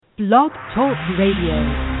Blog Talk Radio.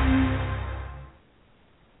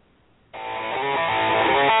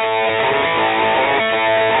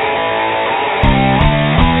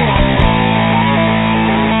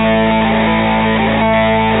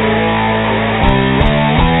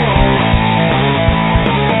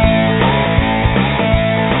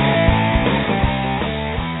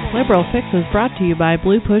 Liberal Fix is brought to you by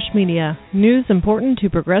Blue Push Media. News important to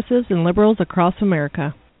progressives and liberals across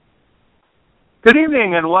America. Good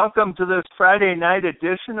evening and welcome to this Friday night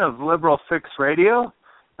edition of Liberal Fix Radio.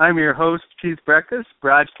 I'm your host, Keith Breckus,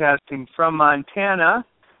 broadcasting from Montana,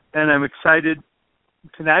 and I'm excited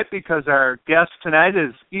tonight because our guest tonight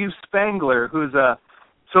is Eve Spangler, who's a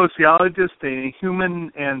sociologist, a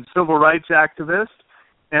human and civil rights activist,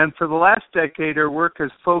 and for the last decade her work has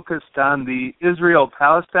focused on the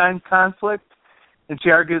Israel-Palestine conflict, and she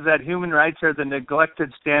argues that human rights are the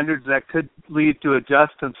neglected standards that could lead to a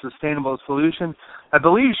just and sustainable solution. I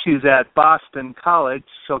believe she's at Boston College.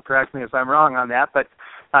 She'll correct me if I'm wrong on that. But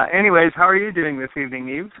anyways, how are you doing this evening,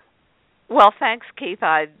 Eve? Well, thanks, Keith.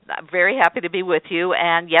 I'm very happy to be with you.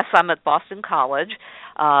 And, yes, I'm at Boston College,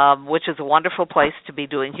 which is a wonderful place to be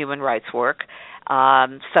doing human rights work.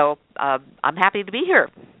 So I'm happy to be here.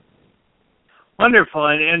 Wonderful,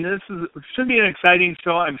 and this should be an exciting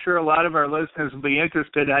show. I'm sure a lot of our listeners will be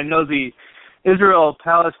interested. I know the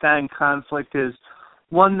Israel-Palestine conflict is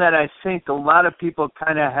one that I think a lot of people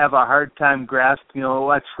kind of have a hard time grasping,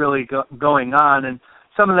 what's really going on. And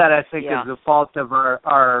some of that I think is the fault of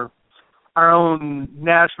our own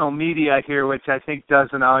national media here, which I think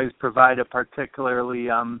doesn't always provide a particularly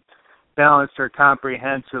balanced or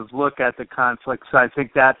comprehensive look at the conflict. So I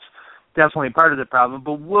think that's definitely part of the problem,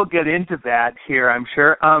 but we'll get into that here, I'm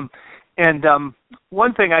sure.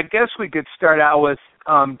 One thing I guess we could start out with,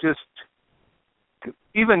 just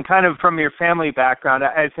even kind of from your family background,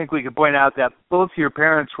 I think we could point out that both your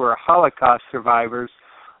parents were Holocaust survivors,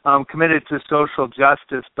 committed to social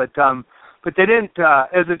justice, but they didn't,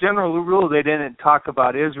 as a general rule, they didn't talk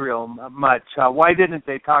about Israel much. Why didn't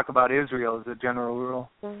they talk about Israel as a general rule?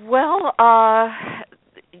 Well,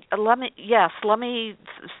 let me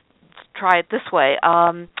try it this way.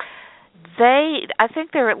 I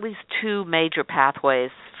think there are at least two major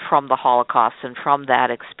pathways from the Holocaust and from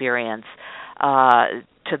that experience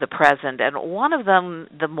to the present. And one of them,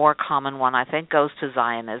 the more common one, I think, goes to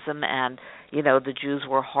Zionism. And, the Jews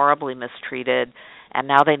were horribly mistreated, and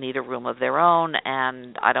now they need a room of their own.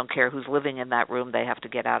 And I don't care who's living in that room, they have to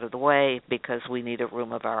get out of the way because we need a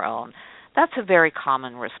room of our own. That's a very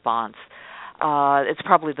common response. It's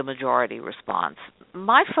probably the majority response.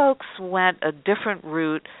 My folks went a different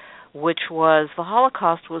route, which was the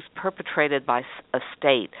Holocaust was perpetrated by a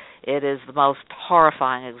state. It is the most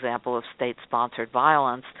horrifying example of state-sponsored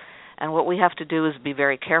violence. And what we have to do is be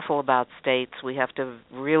very careful about states. We have to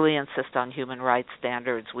really insist on human rights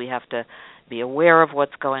standards. We have to be aware of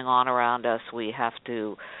what's going on around us. We have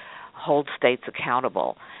to hold states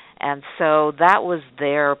accountable. And so that was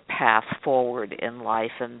their path forward in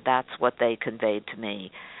life, and that's what they conveyed to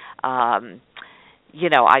me. I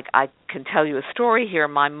can tell you a story here.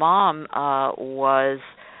 My mom was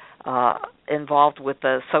involved with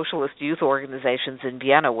the socialist youth organizations in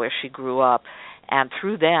Vienna where she grew up, and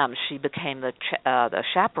through them she became the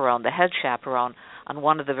chaperone, the head chaperone, on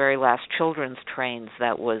one of the very last children's trains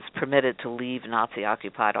that was permitted to leave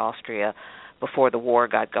Nazi-occupied Austria before the war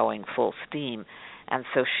got going full steam. And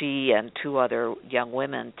so she and two other young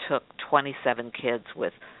women took 27 kids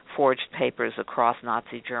with forged papers across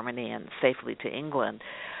Nazi Germany and safely to England.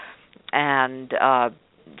 And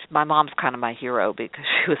my mom's kind of my hero because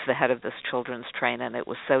she was the head of this children's train, and it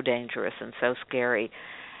was so dangerous and so scary,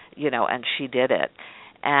 and she did it.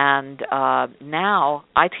 And now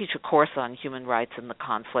I teach a course on human rights in the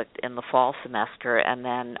conflict in the fall semester, and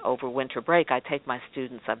then over winter break I take my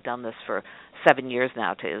students, I've done this for 7 years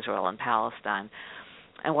now, to Israel and Palestine.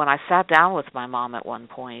 And when I sat down with my mom at one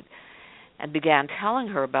point and began telling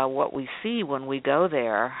her about what we see when we go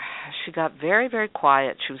there, she got very, very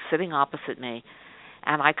quiet. She was sitting opposite me,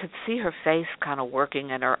 and I could see her face kind of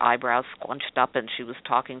working and her eyebrows scrunched up, and she was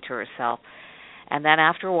talking to herself. And then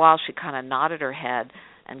after a while, she kind of nodded her head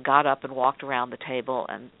and got up and walked around the table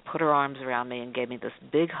and put her arms around me and gave me this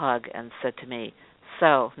big hug and said to me,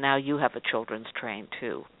 "So now you have a children's train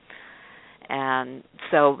too." And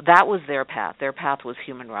so that was their path. Their path was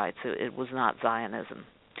human rights. It was not Zionism.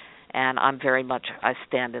 And I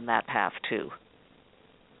stand in that path too.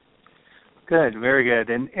 Good, very good.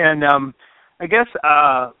 And I guess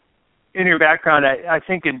in your background, I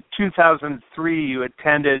think in 2003 you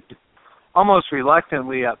attended almost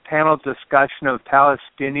reluctantly a panel discussion of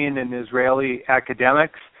Palestinian and Israeli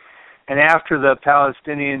academics. And after the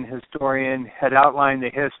Palestinian historian had outlined the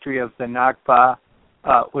history of the Nakba,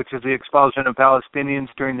 which is the expulsion of Palestinians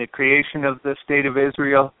during the creation of the State of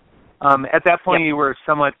Israel, at that point you were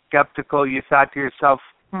somewhat skeptical. You thought to yourself,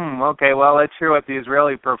 okay, well, let's hear what the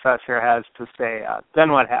Israeli professor has to say.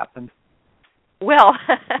 Then what happened? Well,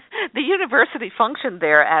 the university functioned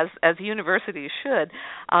there as universities should.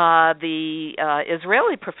 The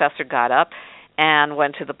Israeli professor got up and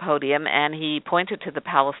went to the podium, and he pointed to the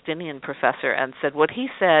Palestinian professor and said, what he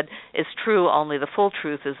said is true, only the full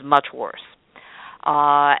truth is much worse.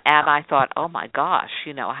 And I thought, oh my gosh,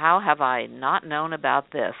 how have I not known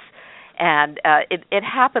about this? And it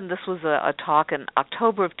happened, this was a talk in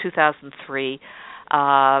October of 2003.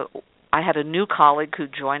 I had a new colleague who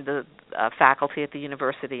joined the faculty at the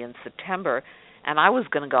university in September, and I was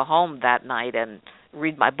going to go home that night and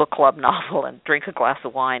read my book club novel and drink a glass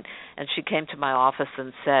of wine, and she came to my office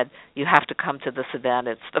and said, you have to come to this event.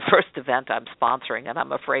 It's the first event I'm sponsoring, and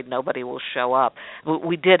I'm afraid nobody will show up.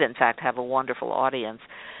 We did, in fact, have a wonderful audience.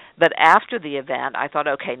 But after the event, I thought,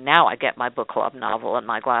 okay, now I get my book club novel and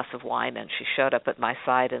my glass of wine, and she showed up at my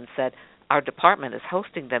side and said, our department is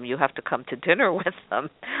hosting them. You have to come to dinner with them.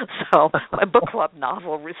 So my book club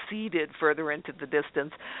novel receded further into the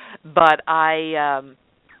distance, but I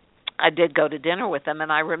did go to dinner with them,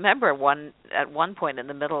 and I remember at one point in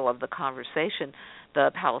the middle of the conversation,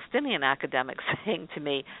 the Palestinian academic saying to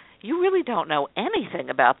me, you really don't know anything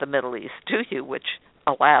about the Middle East, do you? Which,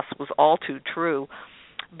 alas, was all too true.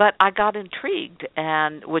 But I got intrigued,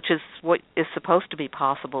 and which is what is supposed to be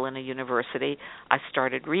possible in a university. I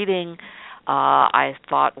started reading. I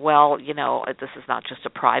thought, well, this is not just a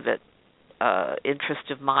private interest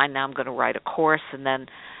of mine. Now I'm going to write a course, and then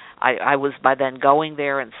I was by then going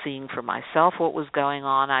there and seeing for myself what was going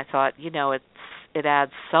on. I thought, it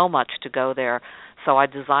adds so much to go there. So I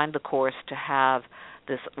designed the course to have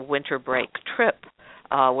this winter break trip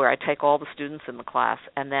where I take all the students in the class,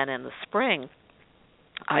 and then in the spring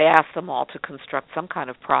I asked them all to construct some kind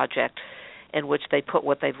of project in which they put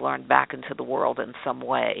what they've learned back into the world in some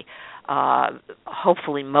way,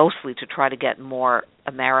 hopefully mostly to try to get more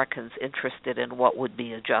Americans interested in what would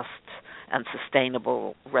be a just and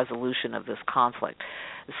sustainable resolution of this conflict.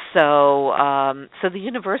 So the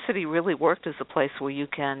university really worked as a place where you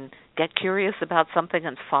can get curious about something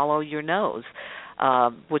and follow your nose,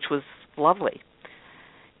 which was lovely.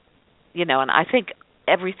 And I think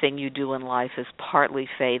everything you do in life is partly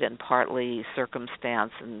fate and partly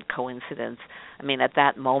circumstance and coincidence. I mean, at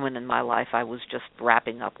that moment in my life, I was just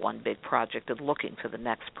wrapping up one big project and looking for the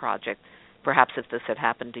next project. Perhaps if this had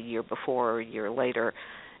happened a year before or a year later,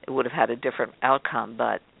 it would have had a different outcome.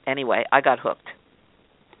 But anyway, I got hooked.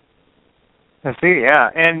 I see, yeah.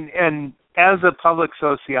 And as a public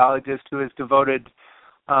sociologist who has devoted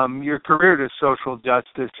your career to social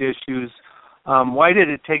justice issues, why did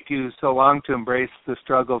it take you so long to embrace the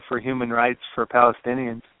struggle for human rights for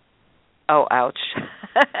Palestinians? Oh, ouch.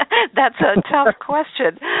 That's a tough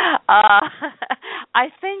question. I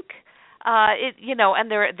think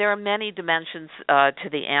and there are many dimensions to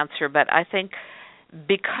the answer, but I think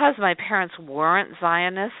because my parents weren't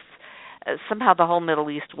Zionists, somehow the whole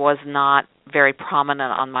Middle East was not very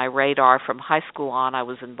prominent on my radar. From high school on, I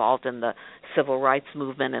was involved in the civil rights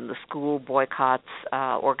movement and the school boycotts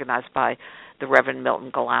organized by the Reverend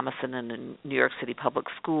Milton Galamison in the New York City public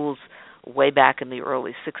schools way back in the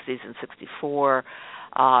early 60s and 64.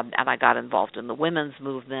 And I got involved in the women's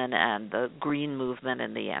movement and the green movement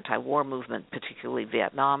and the anti-war movement, particularly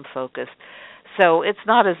Vietnam-focused. So it's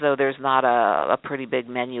not as though there's not a pretty big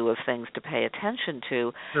menu of things to pay attention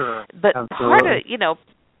to. Sure, but absolutely.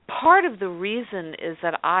 part of the reason is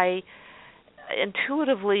that I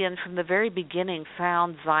intuitively and from the very beginning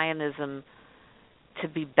found Zionism to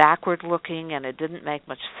be backward-looking, and it didn't make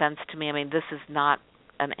much sense to me. I mean, this is not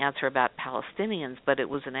an answer about Palestinians, but it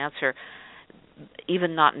was an answer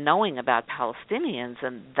even not knowing about Palestinians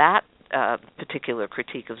and that particular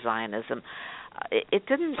critique of Zionism.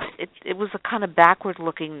 It was a kind of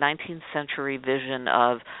backward-looking 19th century vision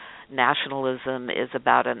of nationalism is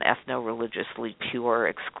about an ethno-religiously pure,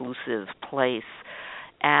 exclusive place.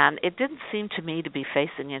 And it didn't seem to me to be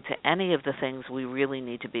facing into any of the things we really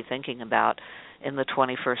need to be thinking about in the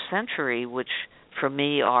 21st century, which for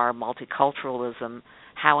me are multiculturalism,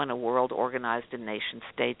 how in a world organized in nation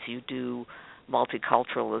states you do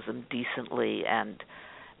multiculturalism decently and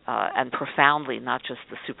profoundly, not just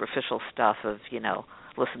the superficial stuff of,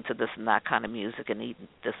 listen to this and that kind of music and eat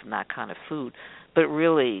this and that kind of food, but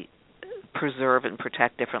really preserve and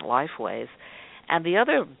protect different lifeways. And the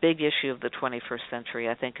other big issue of the 21st century,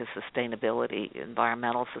 I think, is sustainability,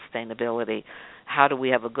 environmental sustainability. How do we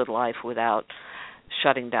have a good life without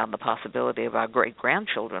shutting down the possibility of our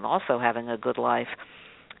great-grandchildren also having a good life.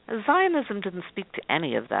 Zionism didn't speak to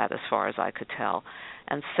any of that as far as I could tell.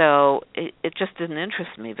 And so it just didn't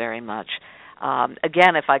interest me very much.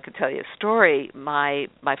 Again, if I could tell you a story, my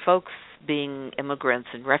folks, being immigrants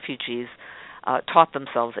and refugees, taught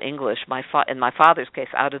themselves English, in my father's case,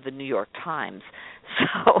 out of the New York Times.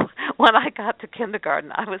 So when I got to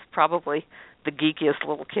kindergarten, I was probably the geekiest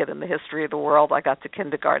little kid in the history of the world. I got to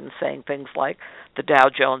kindergarten saying things like the Dow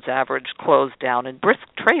Jones average closed down in brisk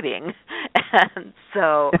trading. And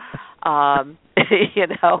so,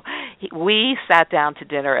 we sat down to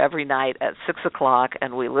dinner every night at 6 o'clock,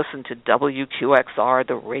 and we listened to WQXR,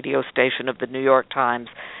 the radio station of the New York Times,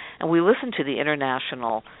 and we listened to the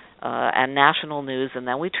international and national news, and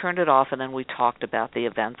then we turned it off, and then we talked about the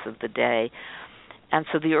events of the day. And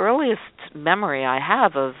so the earliest memory I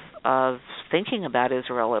have of thinking about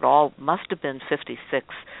Israel at all must have been 1956,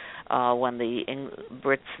 when the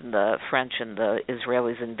Brits and the French and the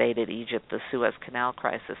Israelis invaded Egypt, the Suez Canal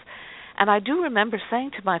crisis. And I do remember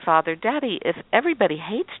saying to my father, Daddy, if everybody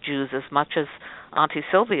hates Jews as much as Auntie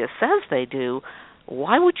Sylvia says they do,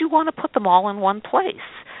 why would you want to put them all in one place?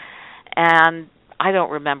 And I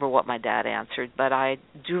don't remember what my dad answered, but I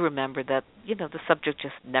do remember that, the subject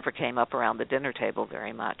just never came up around the dinner table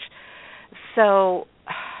very much. So,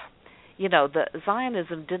 the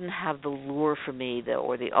Zionism didn't have the lure for me,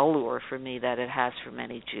 or the allure for me that it has for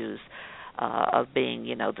many Jews, of being,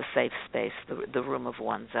 the safe space, the room of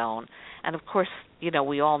one's own. And of course,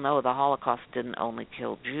 we all know the Holocaust didn't only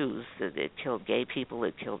kill Jews. It killed gay people,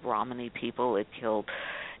 it killed Romani people, it killed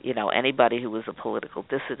anybody who was a political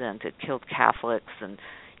dissident. It killed Catholics, and,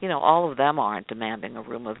 all of them aren't demanding a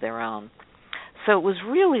room of their own. So it was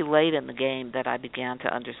really late in the game that I began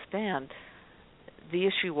to understand the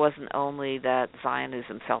issue wasn't only that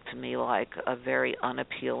Zionism felt to me like a very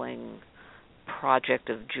unappealing project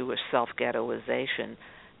of Jewish self-ghettoization,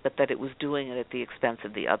 but that it was doing it at the expense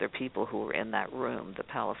of the other people who were in that room, the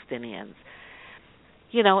Palestinians.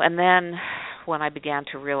 And then when I began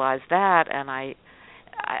to realize that, and I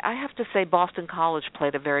have to say Boston College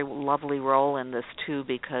played a very lovely role in this too,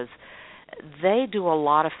 because they do a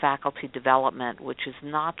lot of faculty development, which is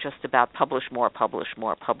not just about publish more,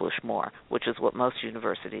 which is what most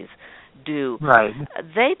universities do. Right.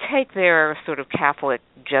 They take their sort of Catholic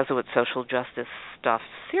Jesuit social justice stuff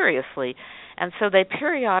seriously, and so they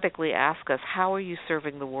periodically ask us, how are you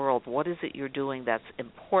serving the world? What is it you're doing that's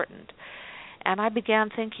important? And I began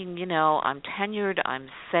thinking, I'm tenured, I'm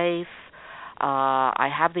safe, I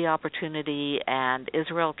have the opportunity, and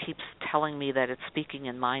Israel keeps telling me that it's speaking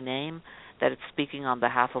in my name, that it's speaking on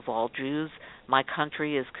behalf of all Jews. My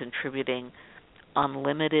country is contributing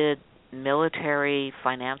unlimited military,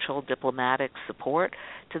 financial, diplomatic support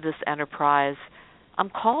to this enterprise. I'm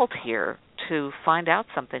called here to find out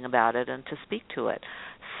something about it and to speak to it.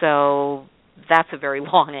 So that's a very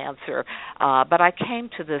long answer. But I came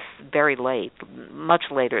to this very late, much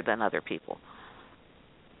later than other people.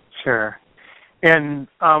 Sure. And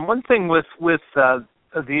one thing with the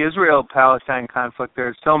Israel-Palestine conflict,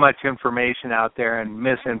 there's so much information out there and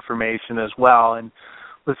misinformation as well. And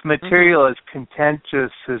with material as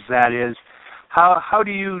contentious as that is, how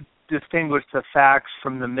do you distinguish the facts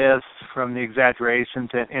from the myths, from the exaggerations,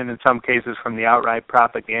 and in some cases from the outright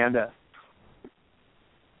propaganda?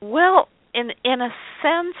 Well, in a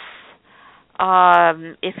sense,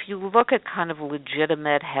 if you look at kind of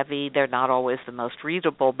legitimate, heavy, they're not always the most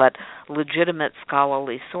readable, but legitimate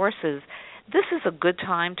scholarly sources, this is a good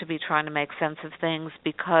time to be trying to make sense of things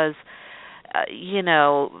because,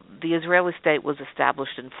 the Israeli state was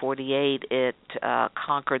established in 1948. It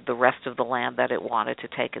conquered the rest of the land that it wanted to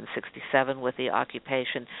take in 1967 with the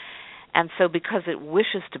occupation. And so because it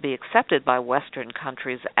wishes to be accepted by Western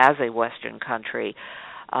countries as a Western country,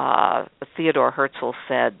 Theodore Herzl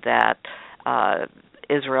said that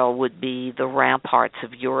Israel would be the ramparts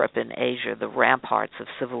of Europe and Asia, the ramparts of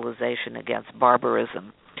civilization against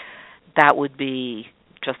barbarism. That would be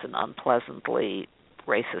just an unpleasantly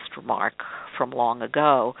racist remark from long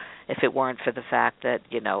ago if it weren't for the fact that,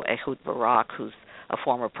 Ehud Barak, who's a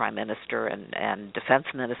former prime minister and defense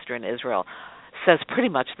minister in Israel, says pretty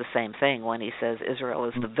much the same thing when he says Israel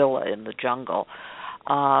is the villa in the jungle.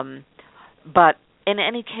 But in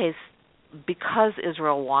any case, because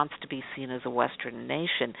Israel wants to be seen as a Western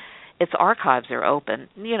nation, its archives are open.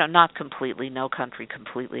 Not completely. No country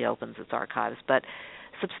completely opens its archives, but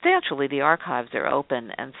substantially the archives are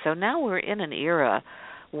open. And so now we're in an era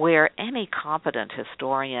where any competent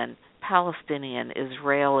historian, Palestinian,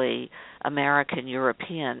 Israeli, American,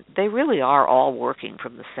 European, they really are all working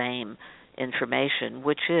from the same information,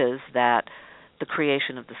 which is that the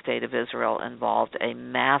creation of the State of Israel involved a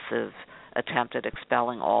massive attempt at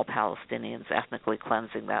expelling all Palestinians, ethnically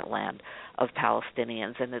cleansing that land of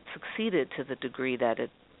Palestinians, and it succeeded to the degree that it,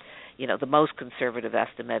 the most conservative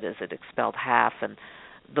estimate is it expelled half, and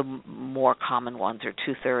the more common ones are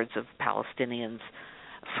 2/3 of Palestinians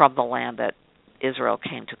from the land that Israel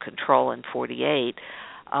came to control in 1948,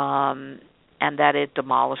 and that it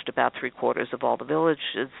demolished about 3/4 of all the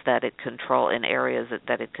villages that it controlled in areas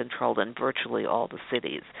that it controlled in virtually all the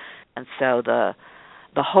cities. And so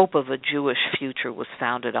the hope of a Jewish future was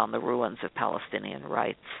founded on the ruins of Palestinian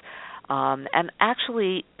rights. And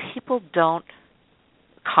actually,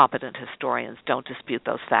 competent historians don't dispute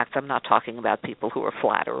those facts. I'm not talking about people who are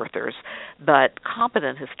flat earthers, but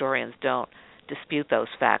competent historians don't dispute those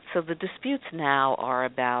facts. So the disputes now are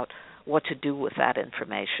about what to do with that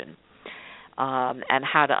information, and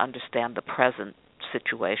how to understand the present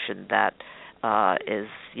situation that is,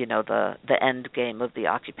 the end game of the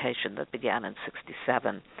occupation that began in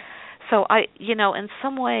 1967. So in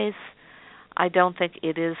some ways, I don't think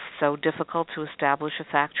it is so difficult to establish a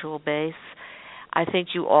factual base. I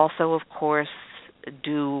think you also, of course,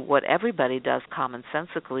 do what everybody does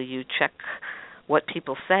commonsensically. You check what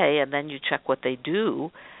people say, and then you check what they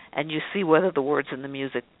do, and you see whether the words and the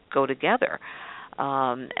music go together.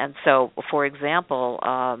 And so, for example,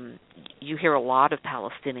 you hear a lot of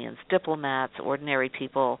Palestinians, diplomats, ordinary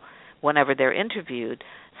people, whenever they're interviewed,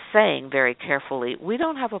 saying very carefully, we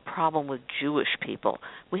don't have a problem with Jewish people.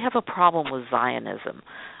 We have a problem with Zionism.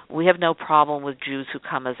 We have no problem with Jews who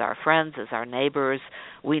come as our friends, as our neighbors.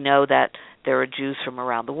 We know that there are Jews from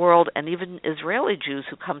around the world, and even Israeli Jews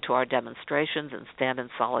who come to our demonstrations and stand in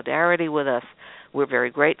solidarity with us. We're very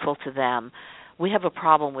grateful to them. We have a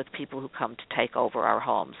problem with people who come to take over our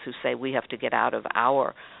homes, who say we have to get out of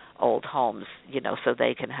our old homes, so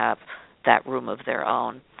they can have that room of their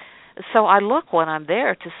own. So I look when I'm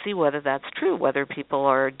there to see whether that's true, whether people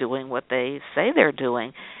are doing what they say they're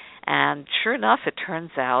doing. And sure enough, it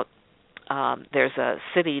turns out there's a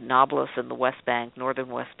city, Nablus, in the West Bank, northern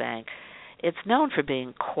West Bank. It's known for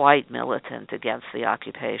being quite militant against the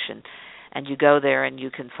occupation. And you go there and you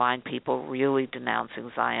can find people really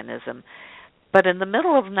denouncing Zionism. But in the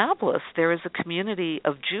middle of Nablus, there is a community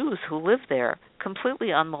of Jews who live there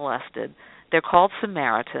completely unmolested. They're called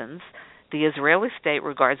Samaritans. The Israeli state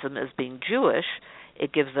regards them as being Jewish.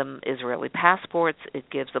 It gives them Israeli passports. It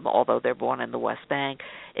gives them, although they're born in the West Bank,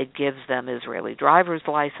 it gives them Israeli driver's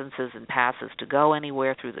licenses and passes to go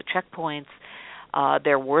anywhere through the checkpoints.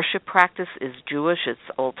 Their worship practice is Jewish. It's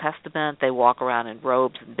Old Testament. They walk around in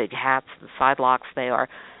robes and big hats and sidelocks. They are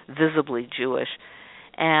visibly Jewish.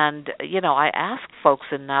 And, I ask folks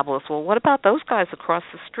in Nablus, well, what about those guys across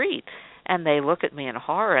the street? And they look at me in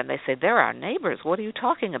horror and they say, they're our neighbors. What are you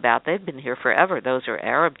talking about? They've been here forever. Those are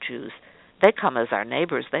Arab Jews. They come as our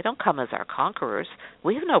neighbors. They don't come as our conquerors.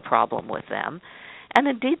 We have no problem with them. And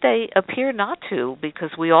indeed, they appear not to,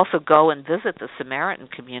 because we also go and visit the Samaritan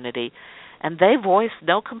community, and they voice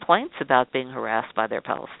no complaints about being harassed by their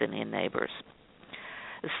Palestinian neighbors.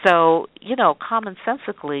 So,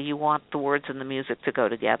 commonsensically, you want the words and the music to go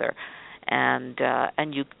together, and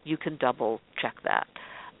you can double check that.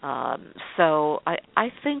 So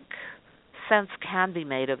I think sense can be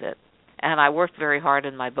made of it. And I worked very hard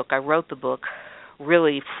in my book. I wrote the book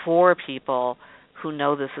really for people who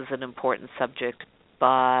know this is an important subject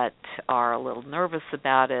but are a little nervous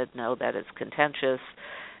about it, know that it's contentious,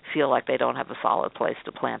 feel like they don't have a solid place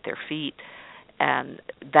to plant their feet. And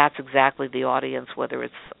that's exactly the audience, whether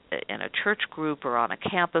it's in a church group or on a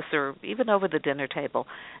campus or even over the dinner table.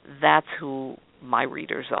 That's who my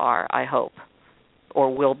readers are, I hope,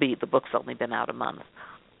 or will be. The book's only been out a month.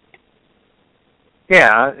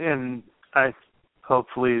 Yeah, and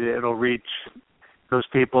hopefully it'll reach those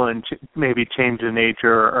people and maybe change the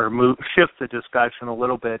nature or shift the discussion a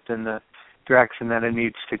little bit in the direction that it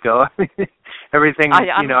needs to go. Everything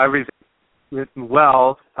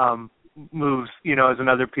moves, as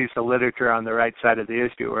another piece of literature on the right side of the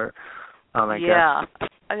issue. Or, I guess.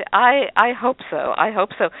 I hope so. I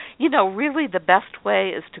hope so. Really the best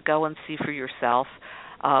way is to go and see for yourself,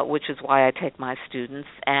 which is why I take my students.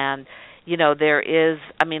 And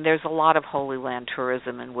there's a lot of Holy Land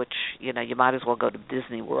tourism in which, you might as well go to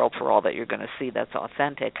Disney World for all that you're going to see that's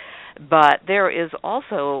authentic. But there is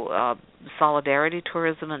also solidarity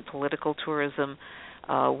tourism and political tourism.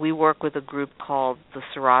 We work with a group called the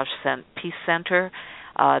Siraj Peace Center.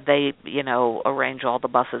 They, arrange all the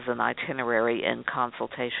buses and itinerary in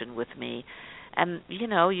consultation with me. And,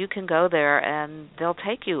 you can go there and they'll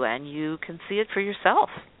take you and you can see it for yourself.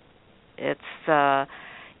 It's...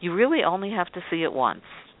 you really only have to see it once,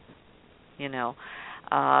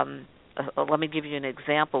 let me give you an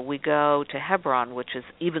example. We go to Hebron, which is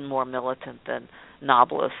even more militant than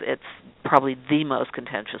Nablus. It's probably the most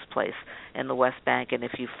contentious place in the West Bank, and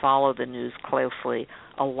if you follow the news closely,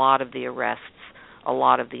 a lot of the arrests, a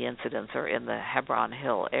lot of the incidents are in the Hebron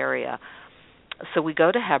Hill area. So we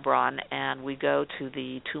go to Hebron, and we go to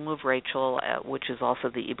the Tomb of Rachel, which is also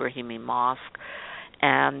the Ibrahimi Mosque,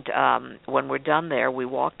 and when we're done there, we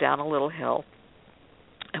walk down a little hill,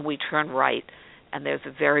 and we turn right, and there's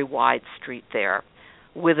a very wide street there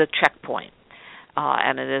with a checkpoint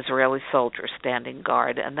and an Israeli soldier standing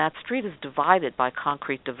guard. And that street is divided by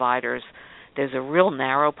concrete dividers. There's a real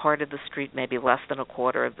narrow part of the street, maybe less than a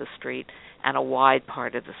quarter of the street, and a wide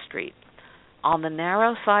part of the street. On the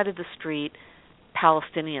narrow side of the street,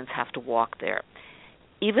 Palestinians have to walk there.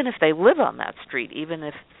 Even if they live on that street, even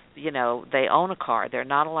if, they own a car, they're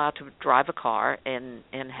not allowed to drive a car in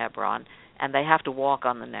Hebron, and they have to walk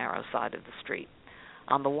on the narrow side of the street.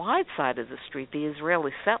 On the wide side of the street, the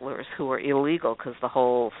Israeli settlers, who are illegal because the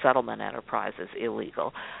whole settlement enterprise is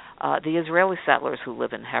illegal, the Israeli settlers who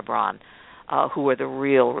live in Hebron, who are the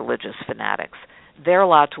real religious fanatics, they're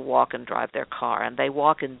allowed to walk and drive their car, and they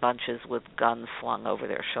walk in bunches with guns slung over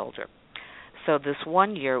their shoulder. So this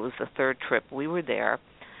one year, it was the third trip, we were there,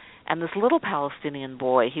 and this little Palestinian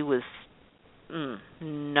boy, he was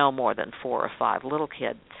no more than 4 or 5, little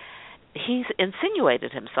kid, he's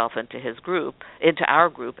insinuated himself into our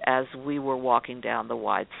group as we were walking down the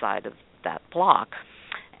wide side of that block,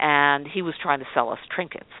 and he was trying to sell us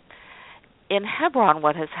trinkets. In Hebron,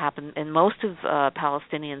 what has happened, in most of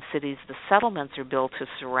Palestinian cities, the settlements are built to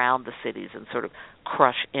surround the cities and sort of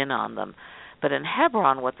crush in on them. But in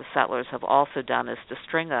Hebron, what the settlers have also done is to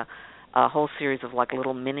string a whole series of like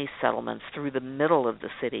little mini settlements through the middle of the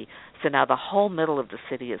city. So now the whole middle of the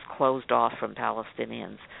city is closed off from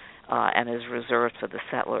Palestinians and is reserved for the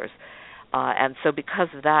settlers. And so because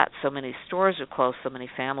of that, so many stores are closed, so many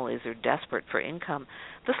families are desperate for income.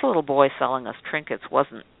 This little boy selling us trinkets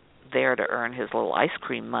wasn't there to earn his little ice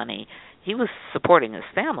cream money. He was supporting his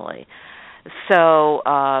family. So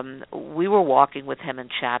we were walking with him and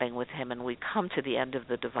chatting with him, and we come to the end of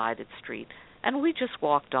the divided street, and we just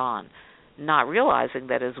walked on, not realizing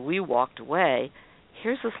that as we walked away,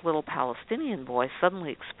 here's this little Palestinian boy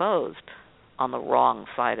suddenly exposed on the wrong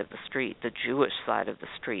side of the street, the Jewish side of the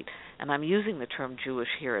street. And I'm using the term Jewish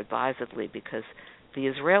here advisedly because the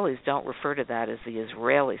Israelis don't refer to that as the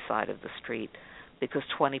Israeli side of the street, because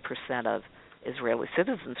 20% of Israeli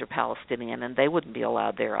citizens are Palestinian, and they wouldn't be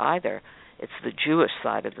allowed there either. It's the Jewish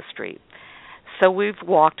side of the street. So we've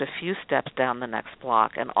walked a few steps down the next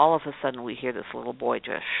block, and all of a sudden we hear this little boy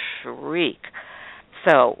just shriek.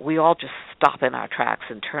 So we all just stop in our tracks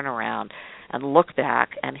and turn around and look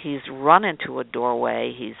back, and he's run into a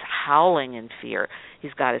doorway. He's howling in fear.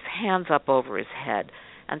 He's got his hands up over his head.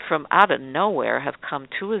 And from out of nowhere have come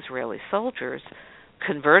 2 Israeli soldiers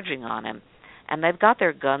converging on him, and they've got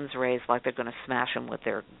their guns raised like they're going to smash him with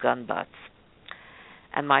their gun butts.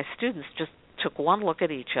 And my students just took one look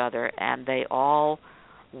at each other, and they all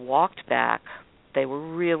walked back. They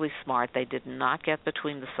were really smart. They did not get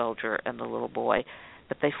between the soldier and the little boy,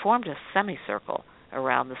 but they formed a semicircle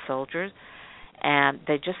around the soldiers, and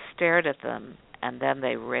they just stared at them, and then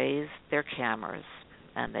they raised their cameras,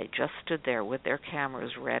 and they just stood there with their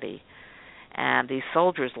cameras ready. And these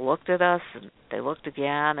soldiers looked at us, and they looked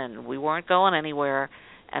again, and we weren't going anywhere.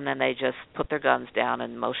 And then they just put their guns down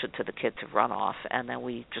and motioned to the kid to run off, and then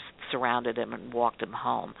we just surrounded him and walked him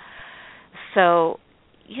home. So,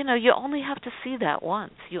 you only have to see that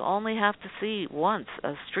once. You only have to see once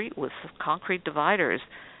a street with concrete dividers,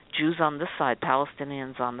 Jews on this side,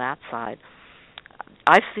 Palestinians on that side.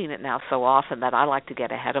 I've seen it now so often that I like to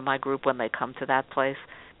get ahead of my group when they come to that place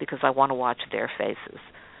because I want to watch their faces,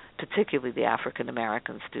 particularly the African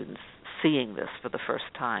American students seeing this for the first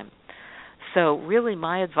time. So really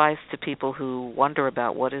my advice to people who wonder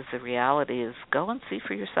about what is the reality is go and see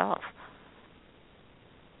for yourself.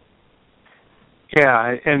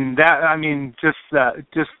 Yeah, and that,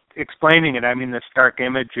 just explaining it, the stark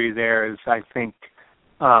imagery there is, I think,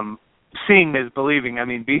 seeing is believing.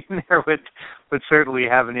 Being there would certainly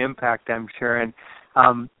have an impact, I'm sure. And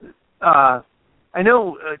I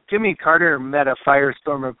know Jimmy Carter met a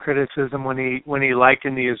firestorm of criticism when he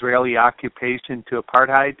likened the Israeli occupation to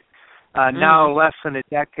apartheid. Now, less than a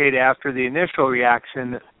decade after the initial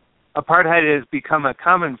reaction, apartheid has become a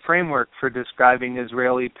common framework for describing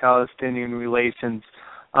Israeli-Palestinian relations.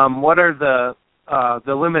 What are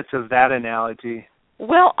the limits of that analogy?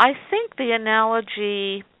 Well, I think the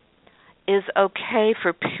analogy is okay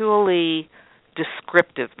for purely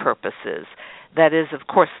descriptive purposes. That is, of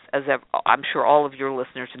course, I'm sure all of your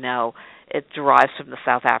listeners know, it derives from the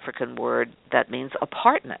South African word that means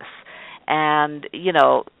apartness. And,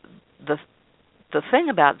 the thing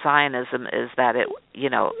about Zionism is that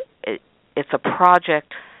it's a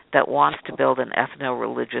project that wants to build an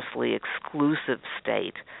ethno-religiously exclusive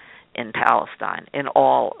state in Palestine, in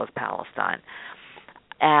all of Palestine.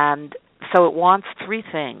 And so it wants three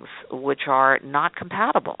things which are not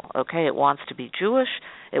compatible, okay? It wants to be Jewish,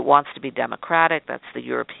 it wants to be democratic, that's the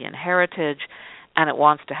European heritage, and it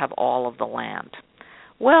wants to have all of the land.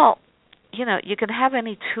 Well, you can have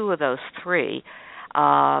any two of those three,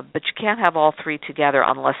 but you can't have all three together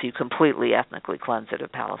unless you completely ethnically cleanse it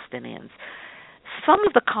of Palestinians. Some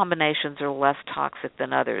of the combinations are less toxic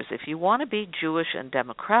than others. If you want to be Jewish and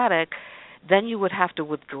democratic, then you would have to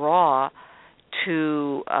withdraw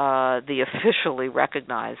to the officially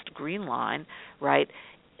recognized Green Line, right?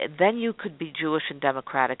 Then you could be Jewish and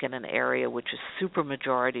democratic in an area which is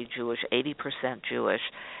supermajority Jewish, 80% Jewish,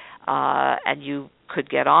 and you could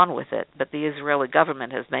get on with it. But the Israeli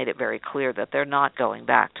government has made it very clear that they're not going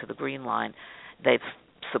back to the Green Line. They've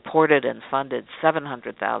supported and funded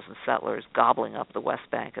 700,000 settlers gobbling up the West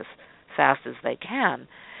Bank as fast as they can.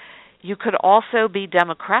 You could also be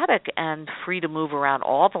democratic and free to move around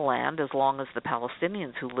all the land as long as the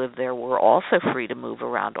Palestinians who live there were also free to move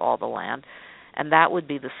around all the land. And that would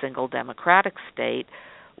be the single democratic state,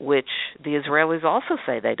 which the Israelis also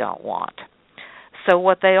say they don't want. So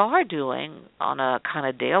what they are doing on a kind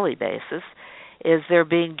of daily basis is they're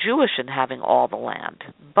being Jewish and having all the land.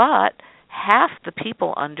 But half the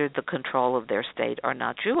people under the control of their state are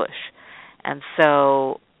not Jewish. And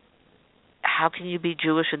so how can you be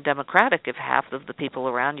Jewish and democratic if half of the people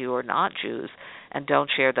around you are not Jews and don't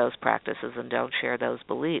share those practices and don't share those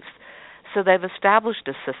beliefs? So they've established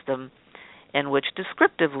a system in which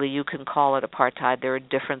descriptively you can call it apartheid. There are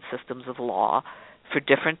different systems of law for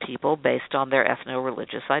different people based on their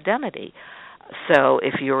ethno-religious identity. So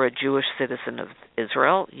if you're a Jewish citizen of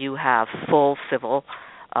Israel, you have full civil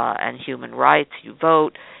and human rights. You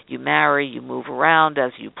vote, you marry, you move around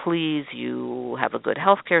as you please, you have a good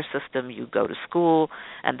healthcare system, you go to school,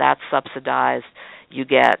 and that's subsidized. You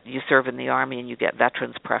serve in the army and you get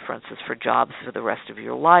veterans preferences for jobs for the rest of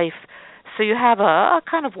your life. So you have a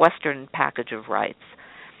kind of Western package of rights.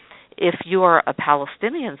 If you are a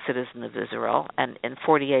Palestinian citizen of Israel, and in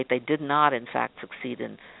 1948 they did not in fact succeed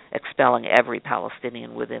in expelling every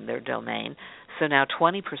Palestinian within their domain, so now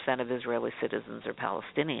 20% of Israeli citizens are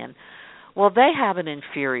Palestinian, well, they have an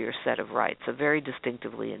inferior set of rights, a very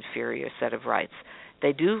distinctively inferior set of rights.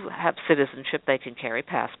 They do have citizenship, they can carry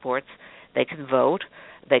passports, they can vote,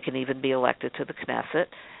 they can even be elected to the Knesset,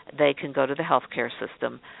 they can go to the healthcare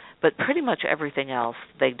system, but pretty much everything else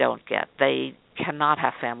they don't get. They cannot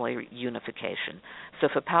have family unification. So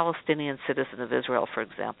if a Palestinian citizen of Israel, for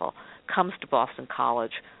example, comes to Boston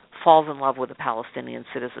College, falls in love with a Palestinian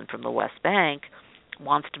citizen from the West Bank,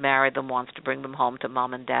 wants to marry them, wants to bring them home to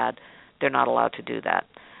mom and dad, they're not allowed to do that.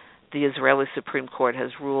 The Israeli Supreme Court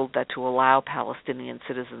has ruled that to allow Palestinian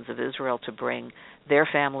citizens of Israel to bring their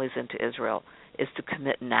families into Israel is to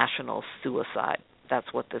commit national suicide.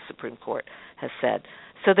 That's what the Supreme Court has said.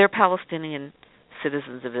 So they're Palestinian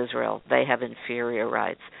citizens of Israel. They have inferior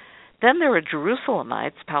rights. Then there are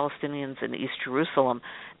Jerusalemites, Palestinians in East Jerusalem.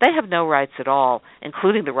 They have no rights at all,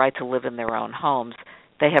 including the right to live in their own homes.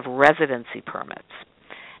 They have residency permits.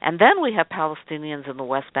 And then we have Palestinians in the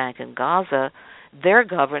West Bank and Gaza. They're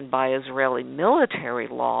governed by Israeli military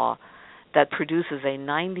law that produces a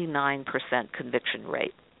 99% conviction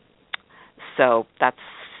rate. So that's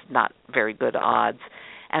not very good odds.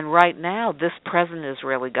 And right now, this present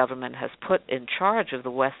Israeli government has put in charge of the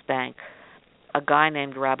West Bank a guy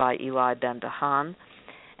named Rabbi Eli Ben-Dahan,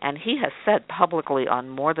 and he has said publicly on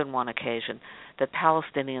more than one occasion that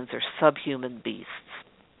Palestinians are subhuman beasts.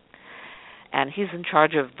 And he's in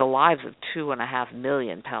charge of the lives of 2.5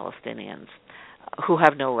 million Palestinians who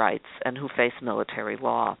have no rights and who face military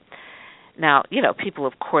law. Now, people,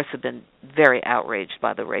 of course, have been very outraged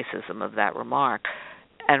by the racism of that remark,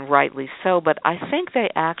 and rightly so, but I think they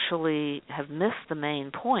actually have missed the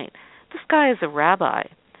main point. This guy is a rabbi,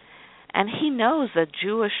 and he knows that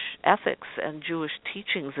Jewish ethics and Jewish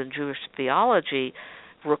teachings and Jewish theology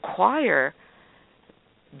require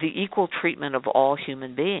the equal treatment of all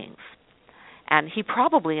human beings. And he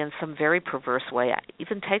probably, in some very perverse way,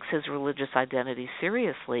 even takes his religious identity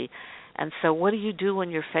seriously. And so what do you do when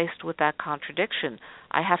you're faced with that contradiction?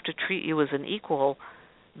 I have to treat you as an equal,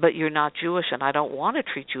 but you're not Jewish, and I don't want to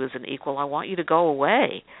treat you as an equal. I want you to go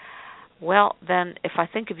away. Well, then, if I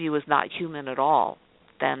think of you as not human at all,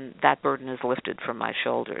 then that burden is lifted from my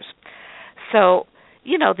shoulders. So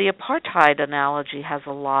the apartheid analogy has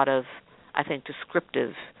a lot of, I think,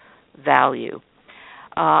 descriptive value.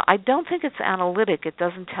 I don't think it's analytic. It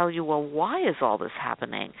doesn't tell you, well, why is all this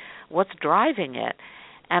happening? What's driving it?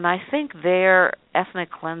 And I think their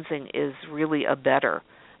ethnic cleansing is really a better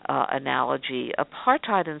analogy.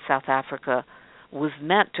 Apartheid in South Africa was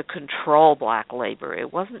meant to control black labor.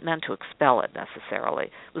 It wasn't meant to expel it necessarily.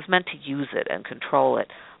 It was meant to use it and control it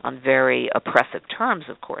on very oppressive terms,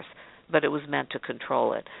 of course, but it was meant to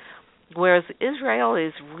control it. Whereas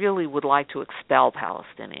Israelis really would like to expel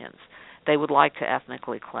Palestinians. They would like to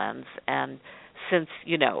ethnically cleanse, and since,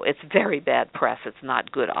 it's very bad press, it's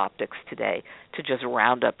not good optics today to just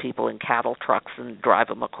round up people in cattle trucks and drive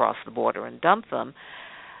them across the border and dump them,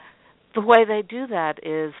 the way they do that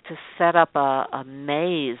is to set up a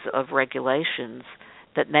maze of regulations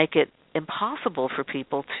that make it impossible for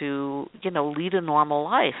people to, lead a normal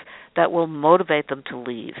life that will motivate them to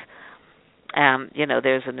leave.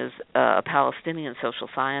 There's a Palestinian social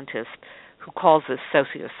scientist who calls this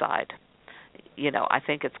sociocide. I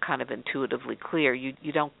think it's kind of intuitively clear.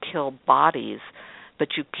 You don't kill bodies,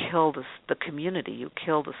 but you kill the community. You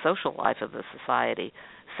kill the social life of the society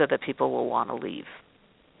so that people will want to leave.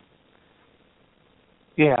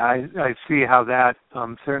 Yeah, I see how that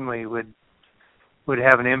certainly would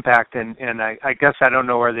have an impact, and I guess I don't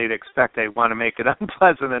know where they'd expect they want to make it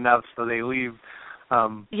unpleasant enough so they leave.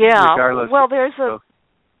 Regardless. Well, there's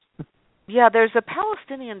a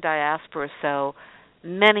Palestinian diaspora, so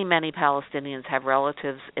many Palestinians have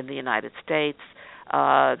relatives in the United States.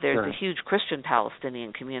 There's a huge Christian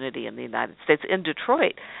Palestinian community in the United States, in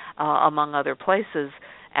Detroit, among other places,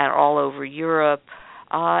 and all over Europe.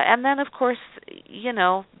 And then, of course,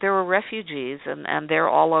 there were refugees, and they're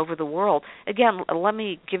all over the world. Again, let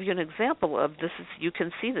me give you an example of this. You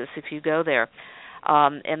can see this if you go there.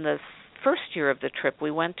 In the first year of the trip,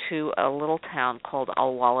 we went to a little town called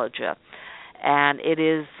Al-Walaja, and it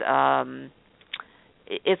is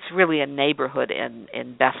it's really a neighborhood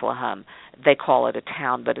in Bethlehem. They call it a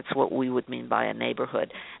town, but it's what we would mean by a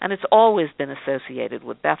neighborhood. And it's always been associated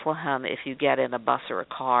with Bethlehem. If you get in a bus or a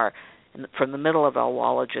car from the middle of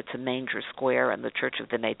Al-Walaja to Manger Square and the Church of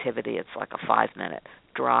the Nativity, it's like a 5-minute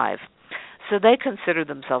drive. So they consider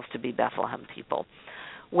themselves to be Bethlehem people.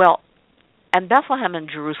 Well, and Bethlehem and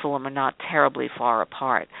Jerusalem are not terribly far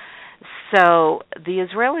apart. So the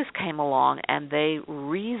Israelis came along and they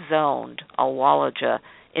rezoned Al-Walaja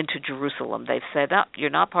into Jerusalem. They've said, no, you're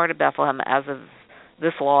not part of Bethlehem as of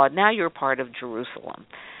this law. Now you're part of Jerusalem.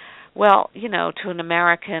 Well, to an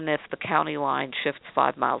American, if the county line shifts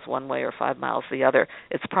 5 miles one way or 5 miles the other,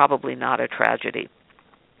 it's probably not a tragedy.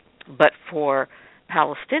 But for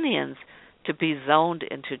Palestinians to be zoned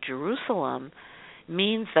into Jerusalem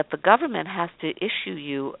means that the government has to issue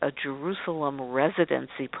you a Jerusalem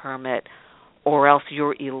residency permit or else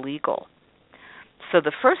you're illegal. So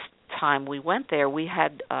the first time we went there, we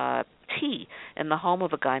had tea in the home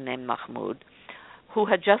of a guy named Mahmoud who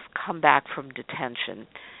had just come back from detention,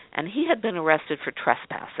 and he had been arrested for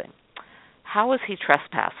trespassing. How was he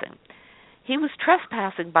trespassing? He was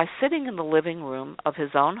trespassing by sitting in the living room of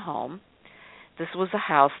his own home. This was a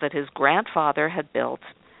house that his grandfather had built,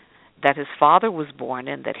 that his father was born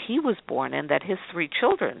in, that he was born in, that his 3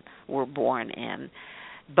 children were born in,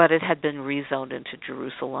 but it had been rezoned into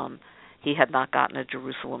Jerusalem. He had not gotten a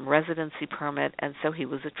Jerusalem residency permit, and so he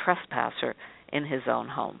was a trespasser in his own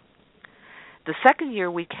home. The second year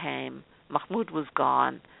we came, Mahmoud was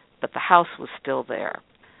gone, but the house was still there.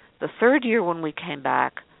 The third year when we came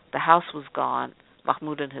back, the house was gone.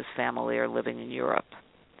 Mahmoud and his family are living in Europe.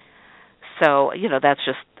 So, that's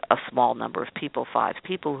just a small number of people, 5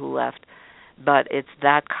 people who left, but it's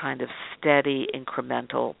that kind of steady,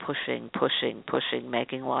 incremental pushing,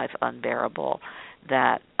 making life unbearable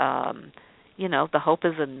that, the hope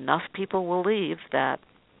is enough people will leave that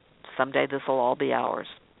someday this will all be ours.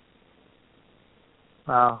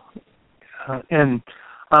 Wow. And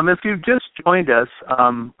if you've just joined us,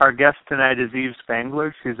 our guest tonight is Eve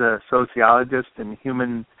Spangler. She's a sociologist and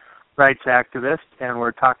human rights activist, and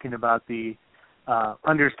we're talking about the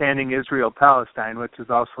Understanding Israel-Palestine, which is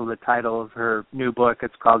also the title of her new book.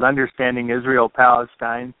 It's called Understanding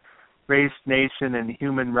Israel-Palestine, Race, Nation, and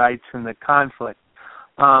Human Rights in the Conflict.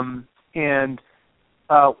 And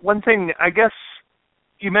one thing, I guess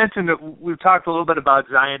you mentioned that we've talked a little bit about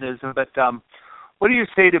Zionism, but what do you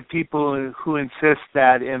say to people who insist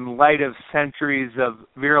that in light of centuries of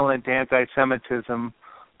virulent anti-Semitism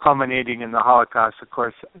culminating in the Holocaust, of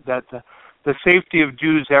course, that the safety of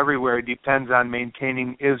Jews everywhere depends on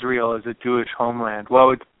maintaining Israel as a Jewish homeland?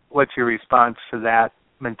 What's your response to that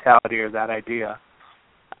mentality or that idea?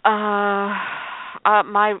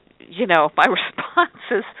 My response response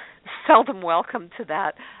is seldom welcome to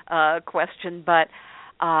that question, but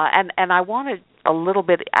and I want to a little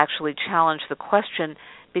bit actually challenge the question,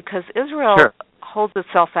 because Israel Sure. holds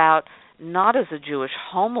itself out not as a Jewish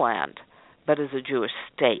homeland, but as a Jewish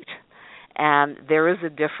state. And there is a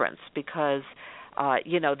difference because,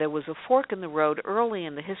 there was a fork in the road early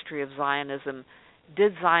in the history of Zionism.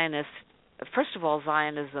 First of all,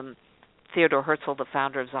 Zionism, Theodor Herzl, the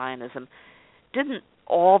founder of Zionism, didn't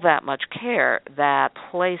all that much care that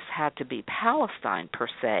place had to be Palestine per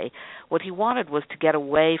se. What he wanted was to get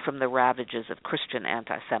away from the ravages of Christian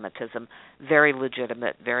anti-Semitism, very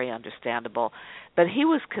legitimate, very understandable. But he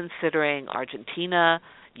was considering Argentina,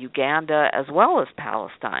 Uganda, as well as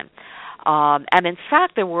Palestine. And in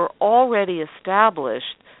fact, there were already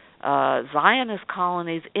established Zionist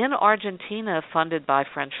colonies in Argentina funded by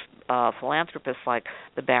French philanthropists like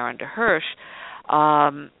the Baron de Hirsch.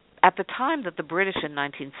 At the time that the British in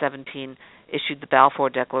 1917 issued the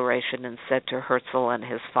Balfour Declaration and said to Herzl and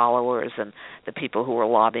his followers and the people who were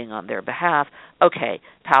lobbying on their behalf, okay,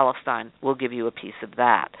 Palestine, we'll give you a piece of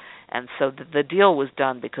that. And so the deal was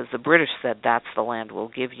done because the British said that's the land we'll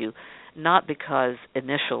give you, not because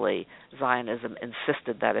initially Zionism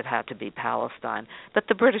insisted that it had to be Palestine. But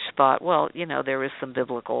the British thought, well, there is some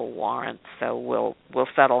biblical warrant, so we'll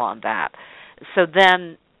settle on that. So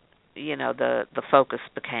then the focus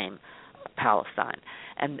became Palestine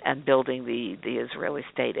and building the Israeli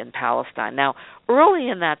state in Palestine. Now, early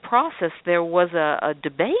in that process, there was a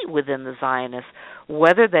debate within the Zionists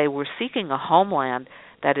whether they were seeking a homeland,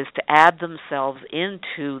 that is, to add themselves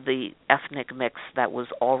into the ethnic mix that was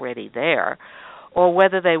already there, or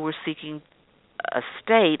whether they were seeking a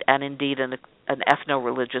state, and indeed an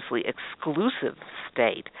ethno-religiously exclusive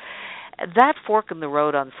state. That fork in the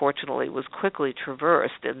road, unfortunately, was quickly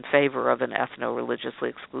traversed in favor of an ethno-religiously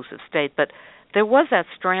exclusive state. But there was that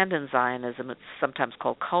strand in Zionism, it's sometimes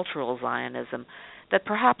called cultural Zionism, that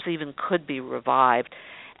perhaps even could be revived.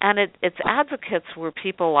 And its advocates were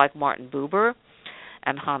people like Martin Buber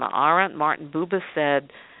and Hannah Arendt. Martin Buber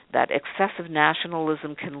said that excessive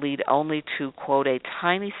nationalism can lead only to, quote, a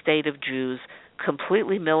tiny state of Jews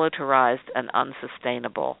completely militarized and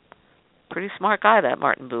unsustainable. Pretty smart guy, that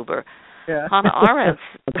Martin Buber. Yeah. Hannah Arendt,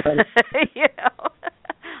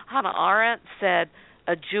 Hannah Arendt said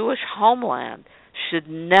a Jewish homeland should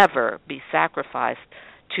never be sacrificed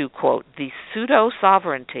to, quote, the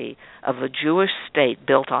pseudo-sovereignty of a Jewish state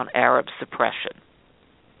built on Arab suppression.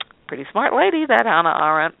 Pretty smart lady, that Hannah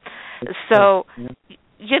Arendt. So,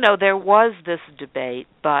 there was this debate,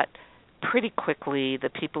 but pretty quickly the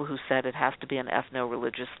people who said it has to be an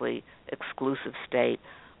ethno-religiously exclusive state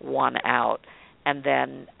won out, and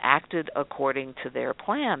then acted according to their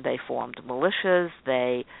plan. They formed militias.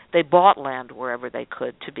 They bought land wherever they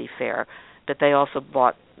could, to be fair, but they also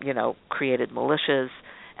created militias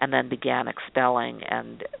and then began expelling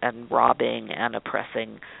and robbing and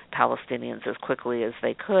oppressing Palestinians as quickly as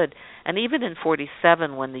they could. And even in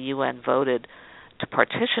 1947, when the UN voted to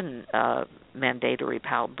partition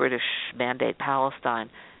British mandate Palestine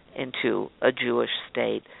into a Jewish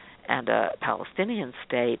state and a Palestinian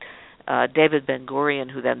state, David Ben-Gurion,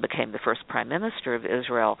 who then became the first prime minister of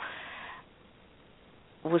Israel,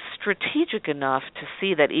 was strategic enough to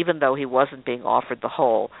see that even though he wasn't being offered the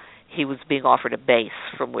whole, he was being offered a base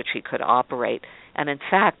from which he could operate. And in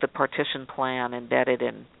fact, the partition plan embedded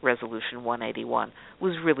in Resolution 181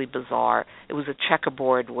 was really bizarre. It was a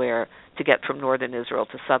checkerboard where to get from northern Israel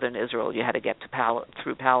to southern Israel, you had to get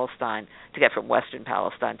through Palestine. To get from western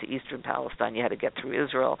Palestine to eastern Palestine, you had to get through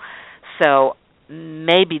Israel. So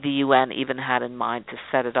maybe the UN even had in mind to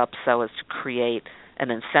set it up so as to create an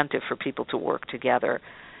incentive for people to work together.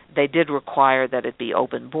 They did require that it be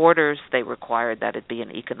open borders. They required that it be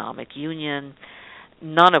an economic union,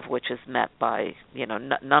 none of which is met by,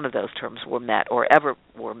 none of those terms were met or ever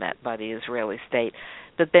were met by the Israeli state.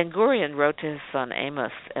 But Ben-Gurion wrote to his son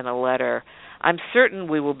Amos in a letter, I'm certain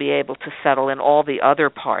we will be able to settle in all the other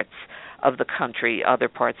parts of the country, other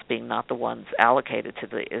parts being not the ones allocated to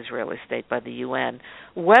the Israeli state by the UN,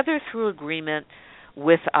 whether through agreement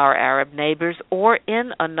with our Arab neighbors or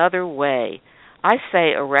in another way. I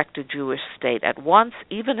say erect a Jewish state at once,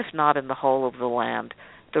 even if not in the whole of the land.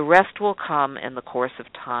 The rest will come in the course of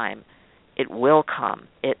time. It will come.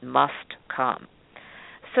 It must come.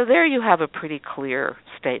 So there you have a pretty clear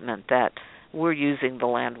statement that we're using the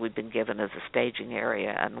land we've been given as a staging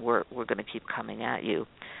area, and we're going to keep coming at you.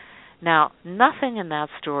 Now, nothing in that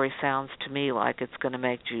story sounds to me like it's going to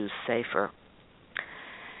make Jews safer.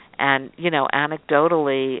 And,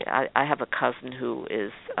 anecdotally, I have a cousin who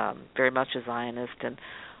is very much a Zionist, and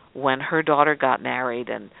when her daughter got married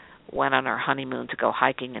and went on her honeymoon to go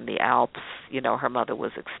hiking in the Alps, her mother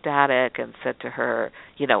was ecstatic and said to her,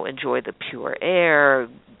 enjoy the pure air,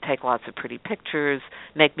 take lots of pretty pictures,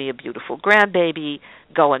 make me a beautiful grandbaby,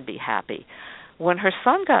 go and be happy. When her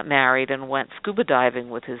son got married and went scuba diving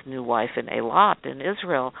with his new wife in Eilat in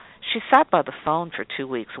Israel, she sat by the phone for 2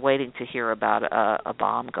 weeks waiting to hear about a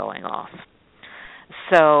bomb going off.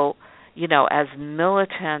 So, as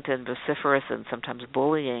militant and vociferous and sometimes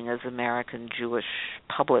bullying as American Jewish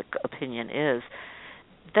public opinion is,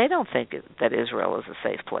 they don't think that Israel is a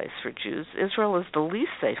safe place for Jews. Israel is the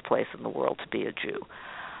least safe place in the world to be a Jew.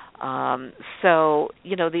 So,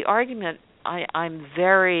 the argument, I'm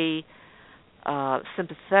very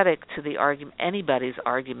sympathetic to the argument, anybody's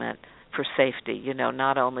argument for safety.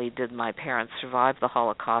 Not only did my parents survive the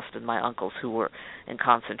Holocaust and my uncles who were in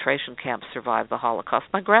concentration camps survive the Holocaust,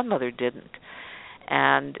 my grandmother didn't.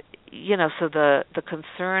 And, so the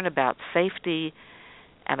concern about safety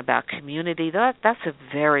and about community, that's a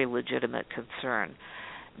very legitimate concern.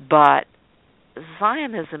 But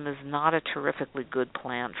Zionism is not a terrifically good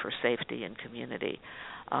plan for safety and community.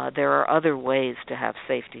 There are other ways to have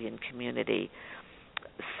safety and community.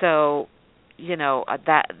 So,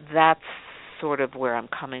 that's sort of where I'm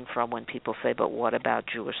coming from when people say, but what about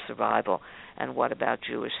Jewish survival and what about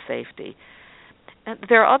Jewish safety? And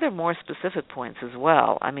there are other more specific points as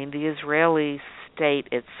well. I mean, the Israeli state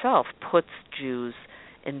itself puts Jews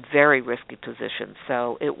in very risky positions.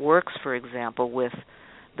 So it works, for example, with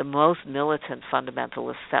the most militant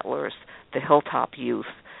fundamentalist settlers, the Hilltop Youth.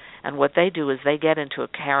 And what they do is they get into a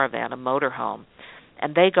caravan, a motorhome,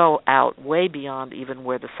 and they go out way beyond even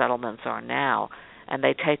where the settlements are now, and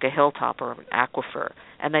they take a hilltop or an aquifer,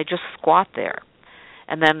 and they just squat there.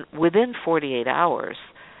 And then within 48 hours,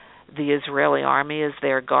 the Israeli army is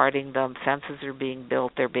there guarding them, fences are being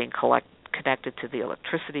built, they're being connected to the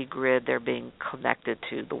electricity grid, they're being connected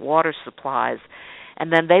to the water supplies,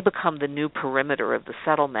 and then they become the new perimeter of the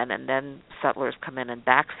settlement, and then settlers come in and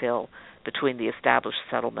backfill between the established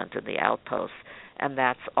settlement and the outposts, and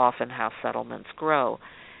that's often how settlements grow.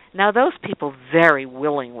 Now, those people very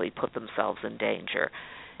willingly put themselves in danger,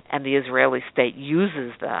 and the Israeli state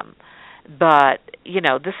uses them. But,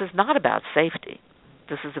 this is not about safety.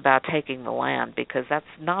 This is about taking the land, because that's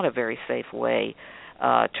not a very safe way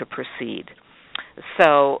to proceed.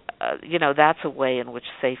 So, that's a way in which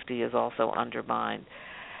safety is also undermined.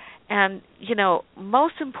 And,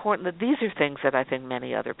 most important, these are things that I think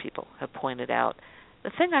many other people have pointed out.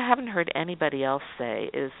 The thing I haven't heard anybody else say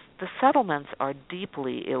is the settlements are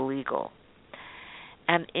deeply illegal.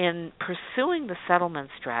 And in pursuing the settlement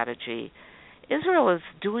strategy, Israel is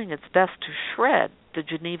doing its best to shred the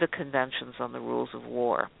Geneva Conventions on the Rules of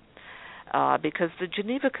War. Because the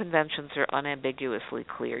Geneva Conventions are unambiguously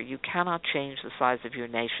clear. You cannot change the size of your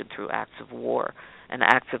nation through acts of war and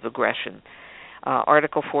acts of aggression.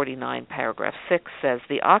 Article 49, paragraph 6 says,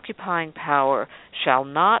 the occupying power shall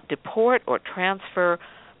not deport or transfer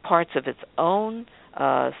parts of its own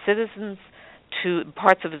citizens to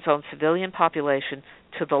parts of its own civilian population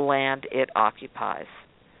to the land it occupies.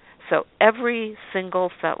 So every single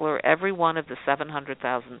settler, every one of the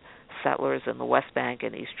 700,000 settlers in the West Bank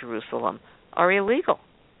and East Jerusalem are illegal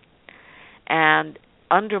and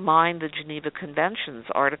undermine the Geneva Conventions.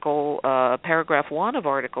 Paragraph 1 of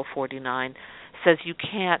Article 49 says you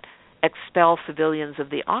can't expel civilians of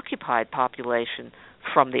the occupied population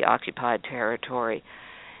from the occupied territory.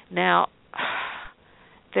 Now,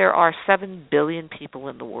 there are 7 billion people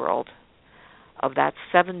in the world. Of that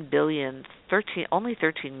 7 billion, only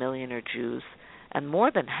 13 million are Jews, and more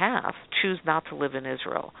than half choose not to live in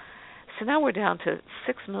Israel. So now we're down to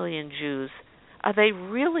 6 million Jews. Are they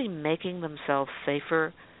really making themselves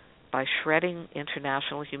safer by shredding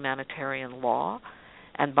international humanitarian law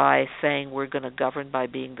and by saying we're going to govern by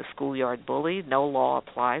being the schoolyard bully? No law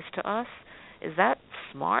applies to us. Is that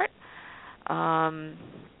smart? I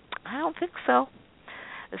don't think so.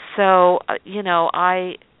 So,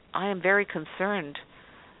 I am very concerned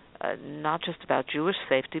not just about Jewish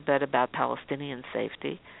safety, but about Palestinian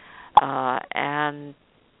safety. And,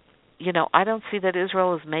 I don't see that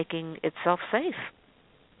Israel is making itself safe.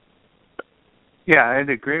 Yeah, I'd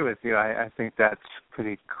agree with you. I think that's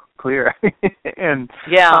pretty clear. And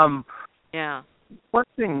yeah. One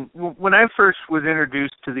thing, when I first was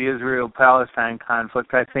introduced to the Israel-Palestine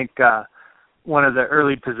conflict, I think one of the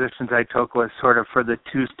early positions I took was sort of for the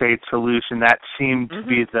two-state solution. That seemed to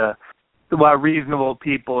be the reasonable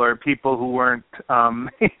people, or people who weren't,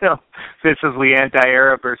 viciously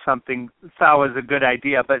anti-Arab or something, thought was a good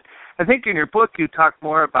idea. But I think in your book you talk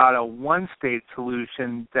more about a one-state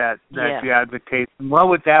solution that you advocate. What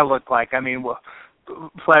would that look like? I mean,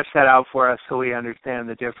 flesh that out for us so we understand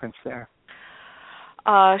the difference there?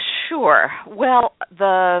 Sure. Well,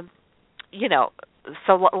 so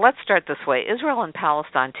let's start this way. Israel and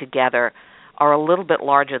Palestine together are a little bit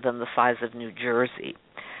larger than the size of New Jersey.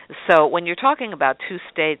 So when you're talking about two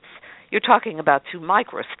states, you're talking about two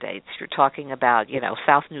microstates. You're talking about,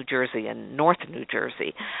 South New Jersey and North New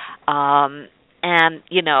Jersey.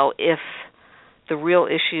 If the real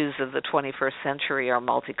issues of the 21st century are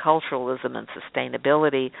multiculturalism and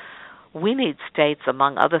sustainability, we need states,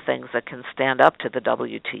 among other things, that can stand up to the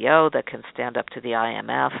WTO, that can stand up to the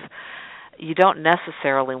IMF. You don't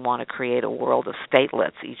necessarily want to create a world of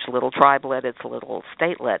statelets, each little tribelet, its little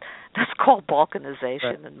statelet. That's called balkanization,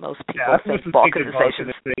 right. And most people think balkanization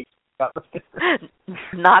is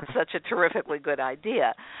not such a terrifically good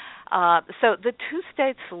idea. So the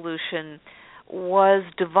two-state solution was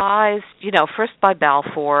devised, first by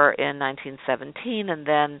Balfour in 1917 and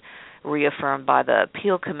then reaffirmed by the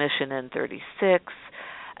Peel Commission in 1936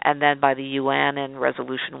 and then by the UN in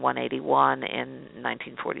Resolution 181 in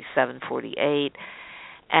 1947-48.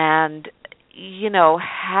 And,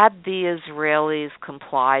 had the Israelis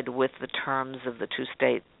complied with the terms of the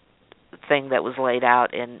two-state thing that was laid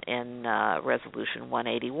out in Resolution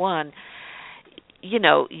 181,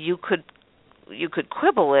 you could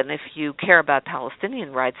quibble, and if you care about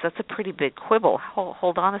Palestinian rights, that's a pretty big quibble.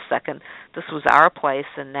 Hold on a second. This was our place,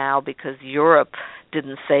 and now because Europe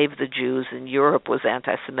didn't save the Jews, and Europe was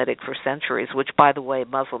anti-Semitic for centuries, which, by the way,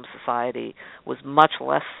 Muslim society was much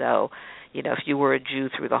less so. If you were a Jew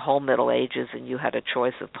through the whole Middle Ages and you had a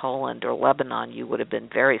choice of Poland or Lebanon, you would have been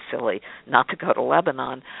very silly not to go to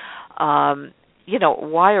Lebanon.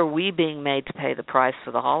 Why are we being made to pay the price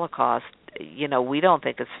for the Holocaust? We don't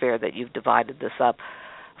think it's fair that you've divided this up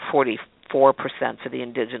 44% for the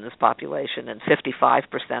indigenous population and 55%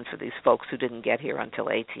 for these folks who didn't get here until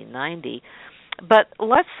 1890. But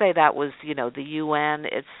let's say that was, the UN.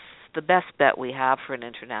 It's the best bet we have for an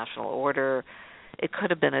international order. It could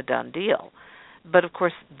have been a done deal. But, of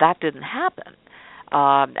course, that didn't happen.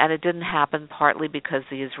 And it didn't happen partly because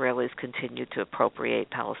the Israelis continued to appropriate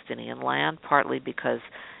Palestinian land, partly because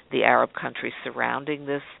the Arab countries surrounding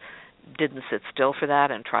this didn't sit still for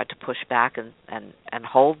that and tried to push back and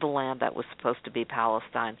hold the land that was supposed to be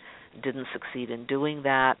Palestine, didn't succeed in doing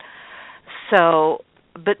that.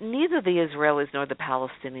 But neither the Israelis nor the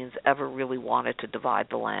Palestinians ever really wanted to divide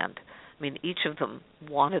the land. I mean, each of them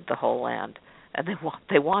wanted the whole land, and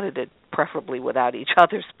they wanted it preferably without each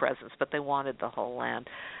other's presence, but they wanted the whole land.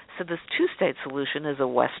 So this two-state solution is a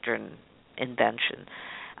Western invention.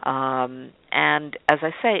 And as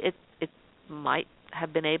I say, it might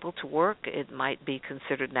have been able to work. It might be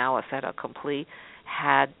considered now a fait accompli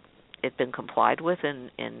had it been complied with in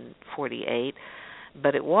 1948,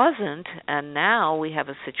 but it wasn't, and now we have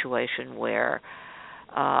a situation where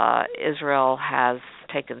Israel has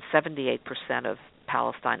taken 78% of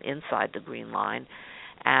Palestine inside the Green Line,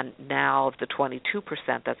 and now of the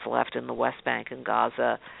 22% that's left in the West Bank and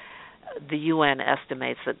Gaza, the UN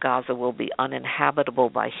estimates that Gaza will be uninhabitable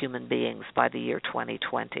by human beings by the year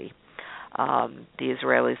 2020. The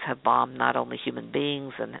Israelis have bombed not only human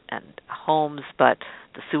beings and homes, but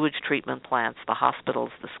the sewage treatment plants, the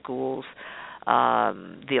hospitals, the schools,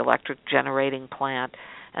 the electric generating plant.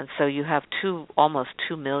 And so you have almost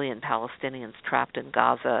 2 million Palestinians trapped in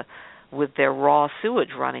Gaza with their raw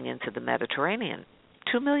sewage running into the Mediterranean.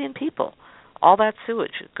 2 million people, all that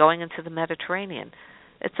sewage going into the Mediterranean.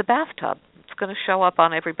 It's a bathtub. It's going to show up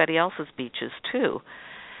on everybody else's beaches, too.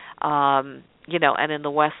 And in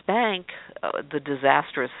the West Bank, the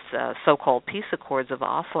disastrous so-called peace accords of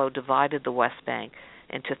Oslo divided the West Bank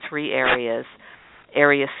into 3 areas.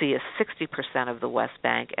 Area C is 60% of the West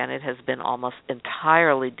Bank, and it has been almost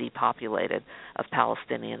entirely depopulated of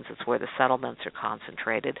Palestinians. It's where the settlements are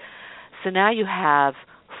concentrated. So now you have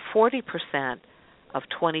 40% of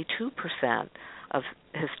 22% of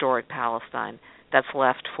historic Palestine that's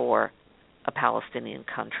left for a Palestinian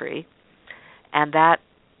country. And that,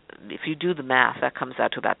 if you do the math, that comes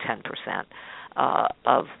out to about 10%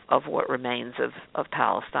 of what remains of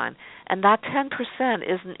Palestine. And that 10%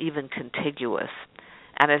 isn't even contiguous,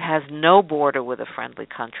 and it has no border with a friendly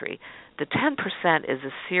country. The 10% is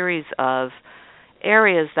a series of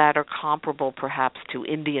areas that are comparable perhaps to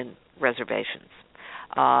Indian reservations.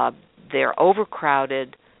 They're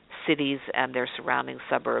overcrowded cities and their surrounding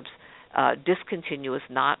suburbs, discontinuous,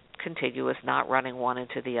 not contiguous, not running one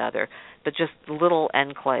into the other, but just little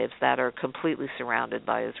enclaves that are completely surrounded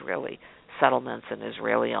by Israeli settlements and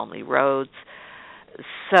Israeli-only roads.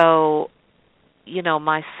 So,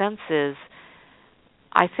 my sense is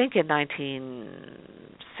I think in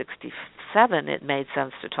 1967 it made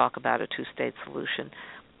sense to talk about a two-state solution.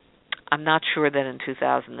 I'm not sure that in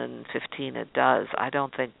 2015 it does. I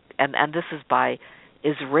don't think, and this is by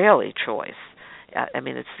Israeli choice. I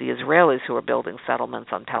mean, it's the Israelis who are building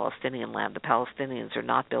settlements on Palestinian land. The Palestinians are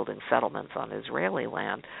not building settlements on Israeli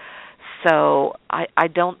land. So I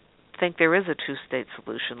don't think there is a two-state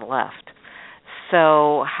solution left.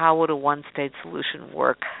 So how would a one-state solution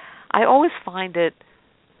work? I always find it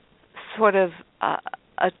sort of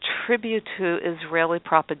a tribute to Israeli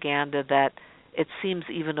propaganda that it seems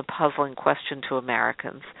even a puzzling question to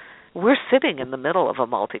Americans. We're sitting in the middle of a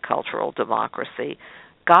multicultural democracy.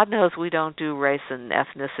 God knows we don't do race and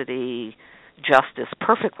ethnicity justice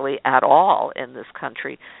perfectly at all in this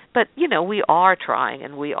country. But, you know, we are trying,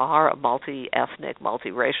 and we are a multi-ethnic,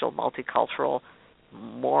 multiracial, multicultural,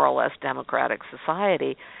 more or less democratic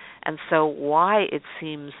society. And so why it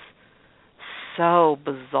seems so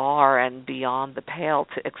bizarre and beyond the pale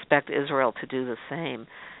to expect Israel to do the same,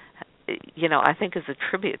 you know, I think is a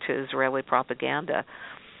tribute to Israeli propaganda.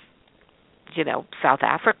 You know, South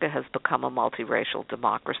Africa has become a multiracial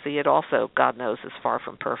democracy. It also, God knows, is far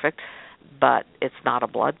from perfect, but it's not a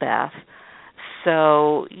bloodbath.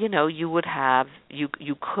 So, you know, you could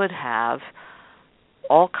have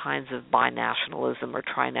all kinds of binationalism or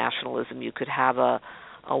trinationalism. You could have a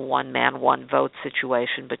one-man, one-vote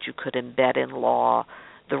situation, but you could embed in law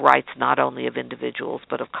the rights not only of individuals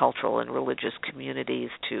but of cultural and religious communities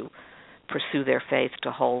to pursue their faith, to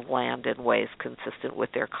hold land in ways consistent with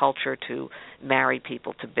their culture, to marry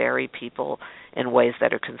people, to bury people in ways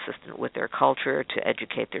that are consistent with their culture, to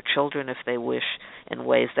educate their children if they wish in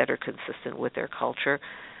ways that are consistent with their culture.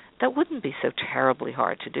 That wouldn't be so terribly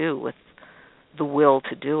hard to do with the will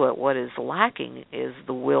to do it. What is lacking is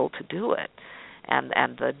the will to do it,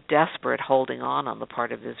 and the desperate holding on the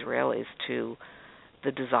part of Israelis to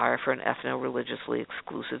the desire for an ethno-religiously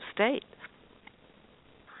exclusive state.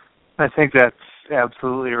 I think that's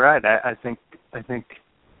absolutely right. I think,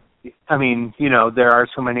 I mean, you know, there are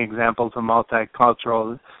so many examples of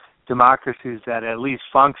multicultural democracies that at least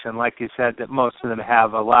function, like you said, that most of them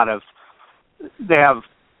have they have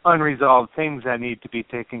unresolved things that need to be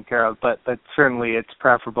taken care of, but certainly it's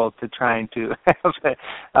preferable to trying to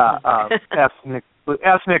have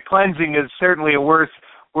ethnic cleansing is certainly a worse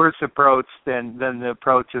approach than the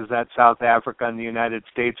approaches that South Africa and the United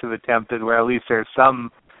States have attempted, where at least there's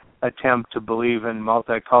some attempt to believe in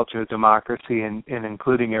multicultural democracy and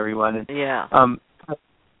including everyone. And, yeah.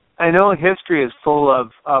 I know history is full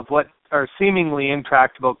of what are seemingly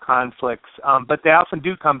intractable conflicts, but they often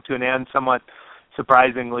do come to an end somewhat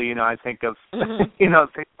surprisingly. You know, I think of, you know,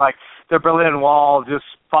 things like the Berlin Wall just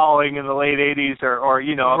falling in the late 80s or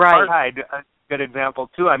you know, right. apartheid, a good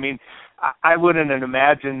example too. I mean, I wouldn't have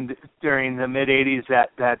imagined during the mid-'80s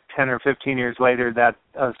that 10 or 15 years later that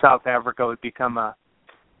South Africa would become a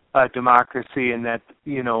democracy and that,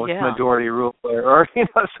 you know, it's majority rule or you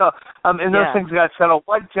know, so and those things got settled.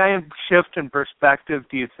 What giant shift in perspective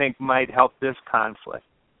do you think might help this conflict?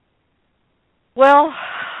 Well,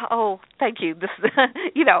 thank you. This,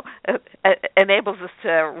 you know, enables us to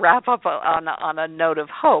wrap up on a note of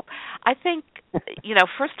hope. I think, you know,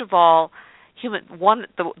 first of all,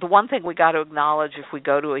 the one thing we got to acknowledge if we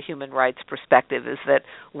go to a human rights perspective is that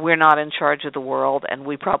we're not in charge of the world, and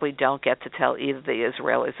we probably don't get to tell either the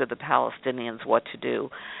Israelis or the Palestinians what to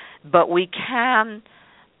do. But we can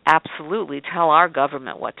absolutely tell our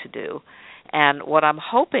government what to do. And what I'm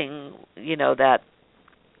hoping, you know, that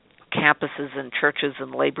campuses and churches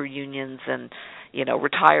and labor unions and, you know,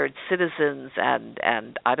 retired citizens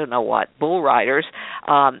and I don't know what, bull riders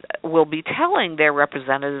will be telling their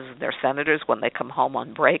representatives and their senators when they come home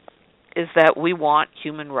on break is that we want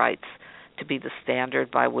human rights to be the standard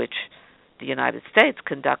by which the United States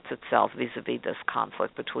conducts itself vis-a-vis this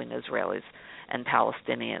conflict between Israelis and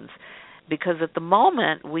Palestinians. Because at the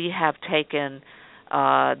moment we have taken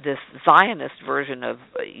this Zionist version of,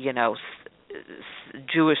 you know,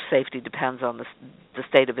 Jewish safety depends on the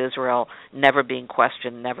state of Israel never being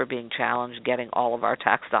questioned, never being challenged, getting all of our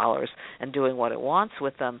tax dollars and doing what it wants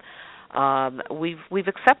with them. We've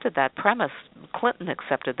accepted that premise. Clinton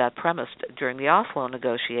accepted that premise during the Oslo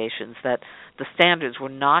negotiations, that the standards were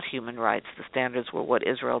not human rights. The standards were what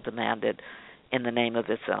Israel demanded in the name of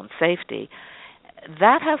its own safety.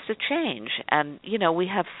 That has to change. And, you know, we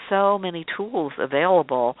have so many tools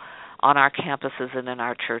available on our campuses and in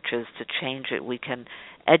our churches to change it. We can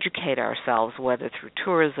educate ourselves, whether through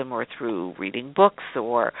tourism or through reading books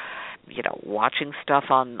or, you know, watching stuff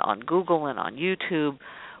on Google and on YouTube.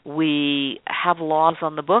 We have laws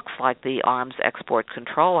on the books like the Arms Export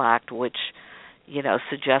Control Act, which,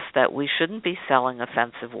 suggests that we shouldn't be selling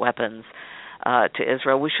offensive weapons to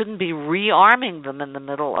Israel. We shouldn't be rearming them in the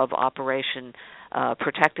middle of Operation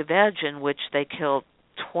Protective Edge, in which they killed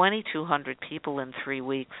 2,200 people in 3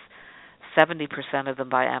 weeks, 70% of them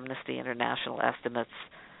by Amnesty International estimates,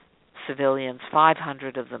 civilians,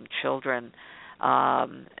 500 of them children,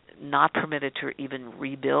 not permitted to even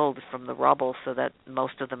rebuild from the rubble, so that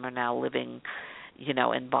most of them are now living,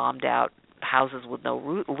 in bombed-out houses with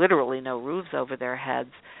literally no roofs over their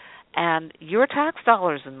heads. And your tax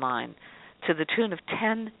dollars and mine, to the tune of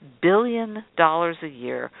 $10 billion a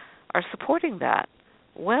year, are supporting that.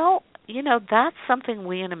 Well, that's something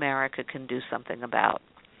we in America can do something about.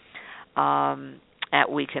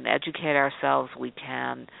 We can educate ourselves. We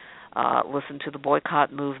can listen to the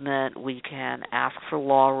boycott movement. We can ask for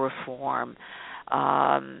law reform.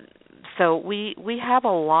 So we have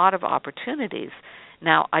a lot of opportunities.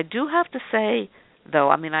 Now, I do have to say, though,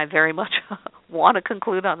 I very much want to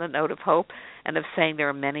conclude on the note of hope and of saying there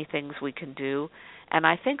are many things we can do. And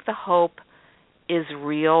I think the hope is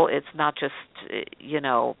real. It's not just,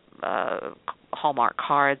 Hallmark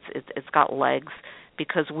cards. It's got legs,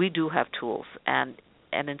 because we do have tools. And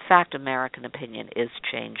in fact, American opinion is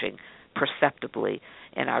changing perceptibly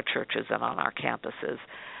in our churches and on our campuses.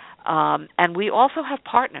 And we also have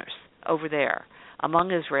partners over there among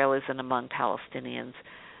Israelis and among Palestinians.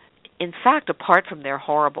 In fact, apart from their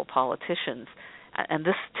horrible politicians, and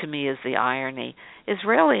this to me is the irony,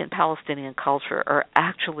 Israeli and Palestinian culture are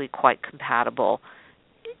actually quite compatible,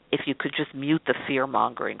 if you could just mute the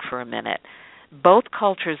fear-mongering for a minute. Both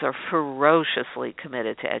cultures are ferociously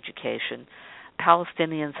committed to education.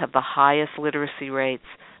 Palestinians have the highest literacy rates,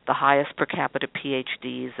 the highest per capita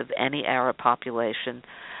PhDs of any Arab population.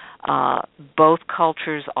 Both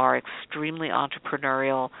cultures are extremely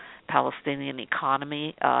entrepreneurial. Palestinian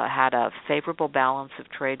economy had a favorable balance of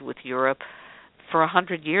trade with Europe for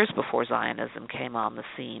 100 years before Zionism came on the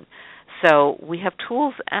scene. So we have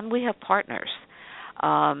tools and we have partners.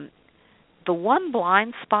 The one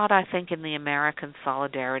blind spot, I think, in the American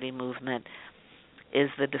solidarity movement is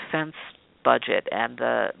the defense budget and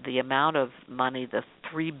the amount of money, the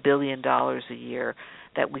 $3 billion a year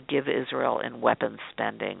that we give Israel in weapons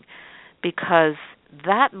spending, because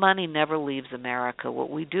that money never leaves America. What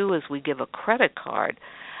we do is we give a credit card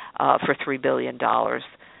for $3 billion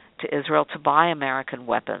to Israel to buy American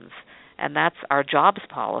weapons, and that's our jobs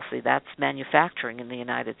policy. That's manufacturing in the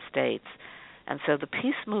United States. And so the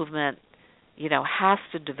peace movement, has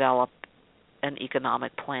to develop an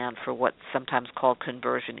economic plan for what's sometimes called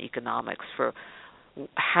conversion economics, for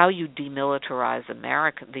how you demilitarize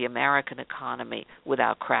the American economy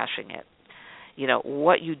without crashing it.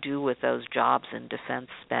 What you do with those jobs in defense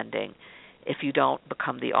spending if you don't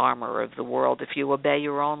become the armor of the world, if you obey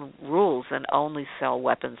your own rules and only sell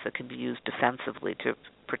weapons that can be used defensively to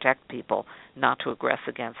protect people, not to aggress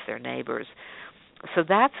against their neighbors. So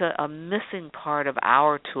that's a missing part of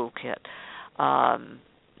our toolkit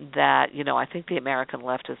that, I think the American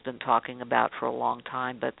left has been talking about for a long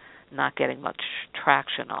time, but not getting much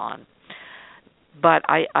traction on. But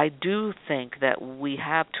I do think that we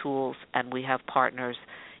have tools and we have partners.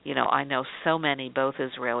 I know so many, both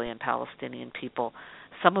Israeli and Palestinian people,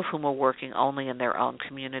 some of whom are working only in their own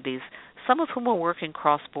communities, some of whom are working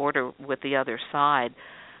cross-border with the other side,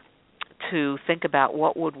 to think about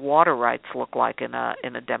what would water rights look like in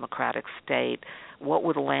a democratic state, what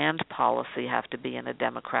would land policy have to be in a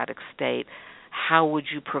democratic state, how would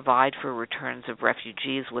you provide for returns of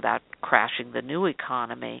refugees without crashing the new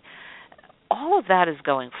economy. All of that is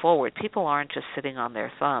going forward. People aren't just sitting on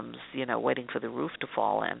their thumbs, waiting for the roof to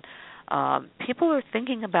fall in. People are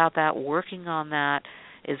thinking about that, working on that,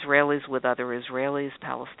 Israelis with other Israelis,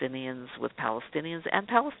 Palestinians with Palestinians, and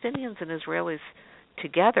Palestinians and Israelis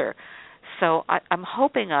together. So I'm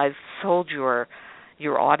hoping I've sold your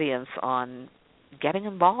audience on getting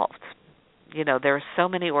involved. There are so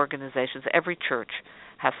many organizations. Every church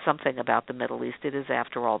has something about the Middle East. It is,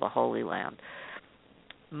 after all, the Holy Land.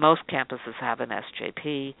 Most campuses have an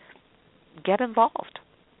SJP. Get involved.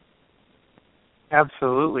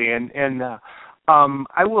 Absolutely, and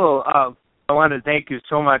I will. I want to thank you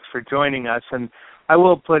so much for joining us, and I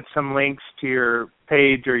will put some links to your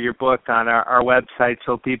page or your book on our website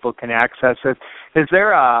so people can access it. Is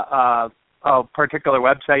there a particular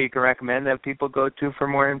website you can recommend that people go to for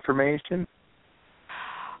more information?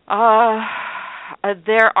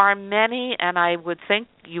 There are many, and I would think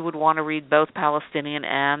you would want to read both Palestinian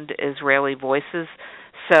and Israeli voices.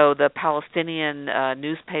 So the Palestinian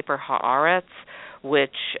newspaper Haaretz,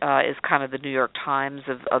 which is kind of the New York Times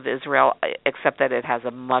of Israel, except that it has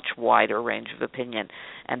a much wider range of opinion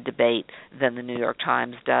and debate than the New York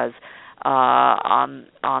Times does. On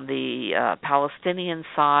the Palestinian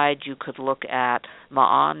side, you could look at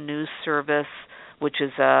Ma'an News Service, which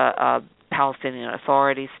is a Palestinian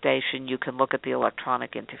Authority station. You can look at the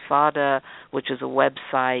Electronic Intifada, which is a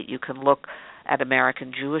website. You can look at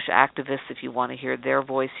American Jewish activists if you want to hear their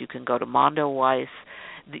voice. You can go to Mondoweiss.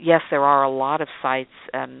 Yes, there are a lot of sites,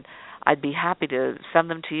 and I'd be happy to send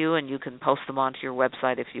them to you, and you can post them onto your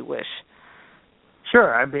website if you wish.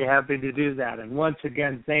 Sure, I'd be happy to do that. And once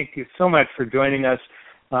again, thank you so much for joining us.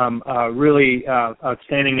 Really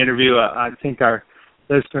outstanding interview. I think our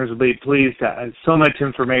listeners will be pleased. So much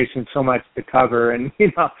information, so much to cover, and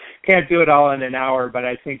can't do it all in an hour. But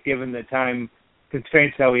I think, given the time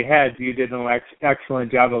constraints that we had, you did an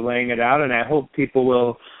excellent job of laying it out. And I hope people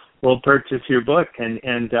will purchase your book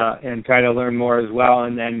and try to learn more as well,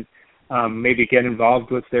 and then maybe get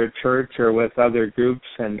involved with their church or with other groups.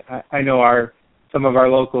 And I know some of our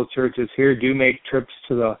local churches here do make trips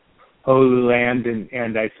to the Holy Land,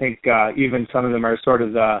 and I think even some of them are sort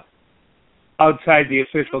of the outside the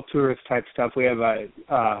official tourist type stuff. We have a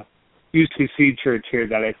UCC church here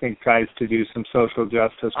that I think tries to do some social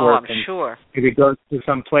justice work. I'm sure. It goes to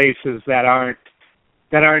some places that aren't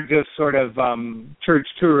just sort of church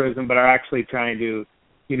tourism, but are actually trying to,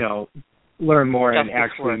 learn more justice and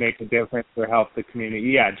actually work. make a difference or help the community.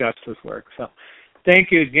 Yeah, justice work. So thank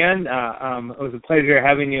you again. It was a pleasure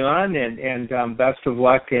having you on, and best of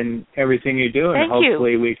luck in everything you do, and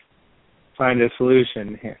hopefully we find a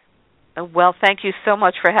solution here. Well, thank you so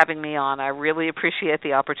much for having me on. I really appreciate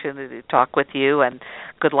the opportunity to talk with you, and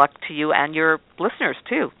good luck to you and your listeners,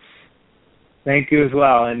 too. Thank you as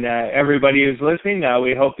well. And everybody who's listening,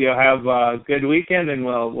 we hope you'll have a good weekend, and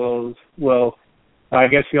we'll I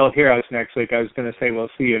guess you'll hear us next week. I was going to say we'll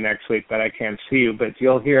see you next week, but I can't see you, but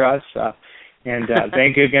you'll hear us. And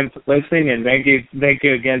thank you again for listening, and thank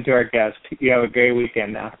you again to our guest. You have a great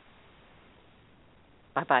weekend now.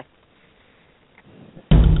 Bye-bye.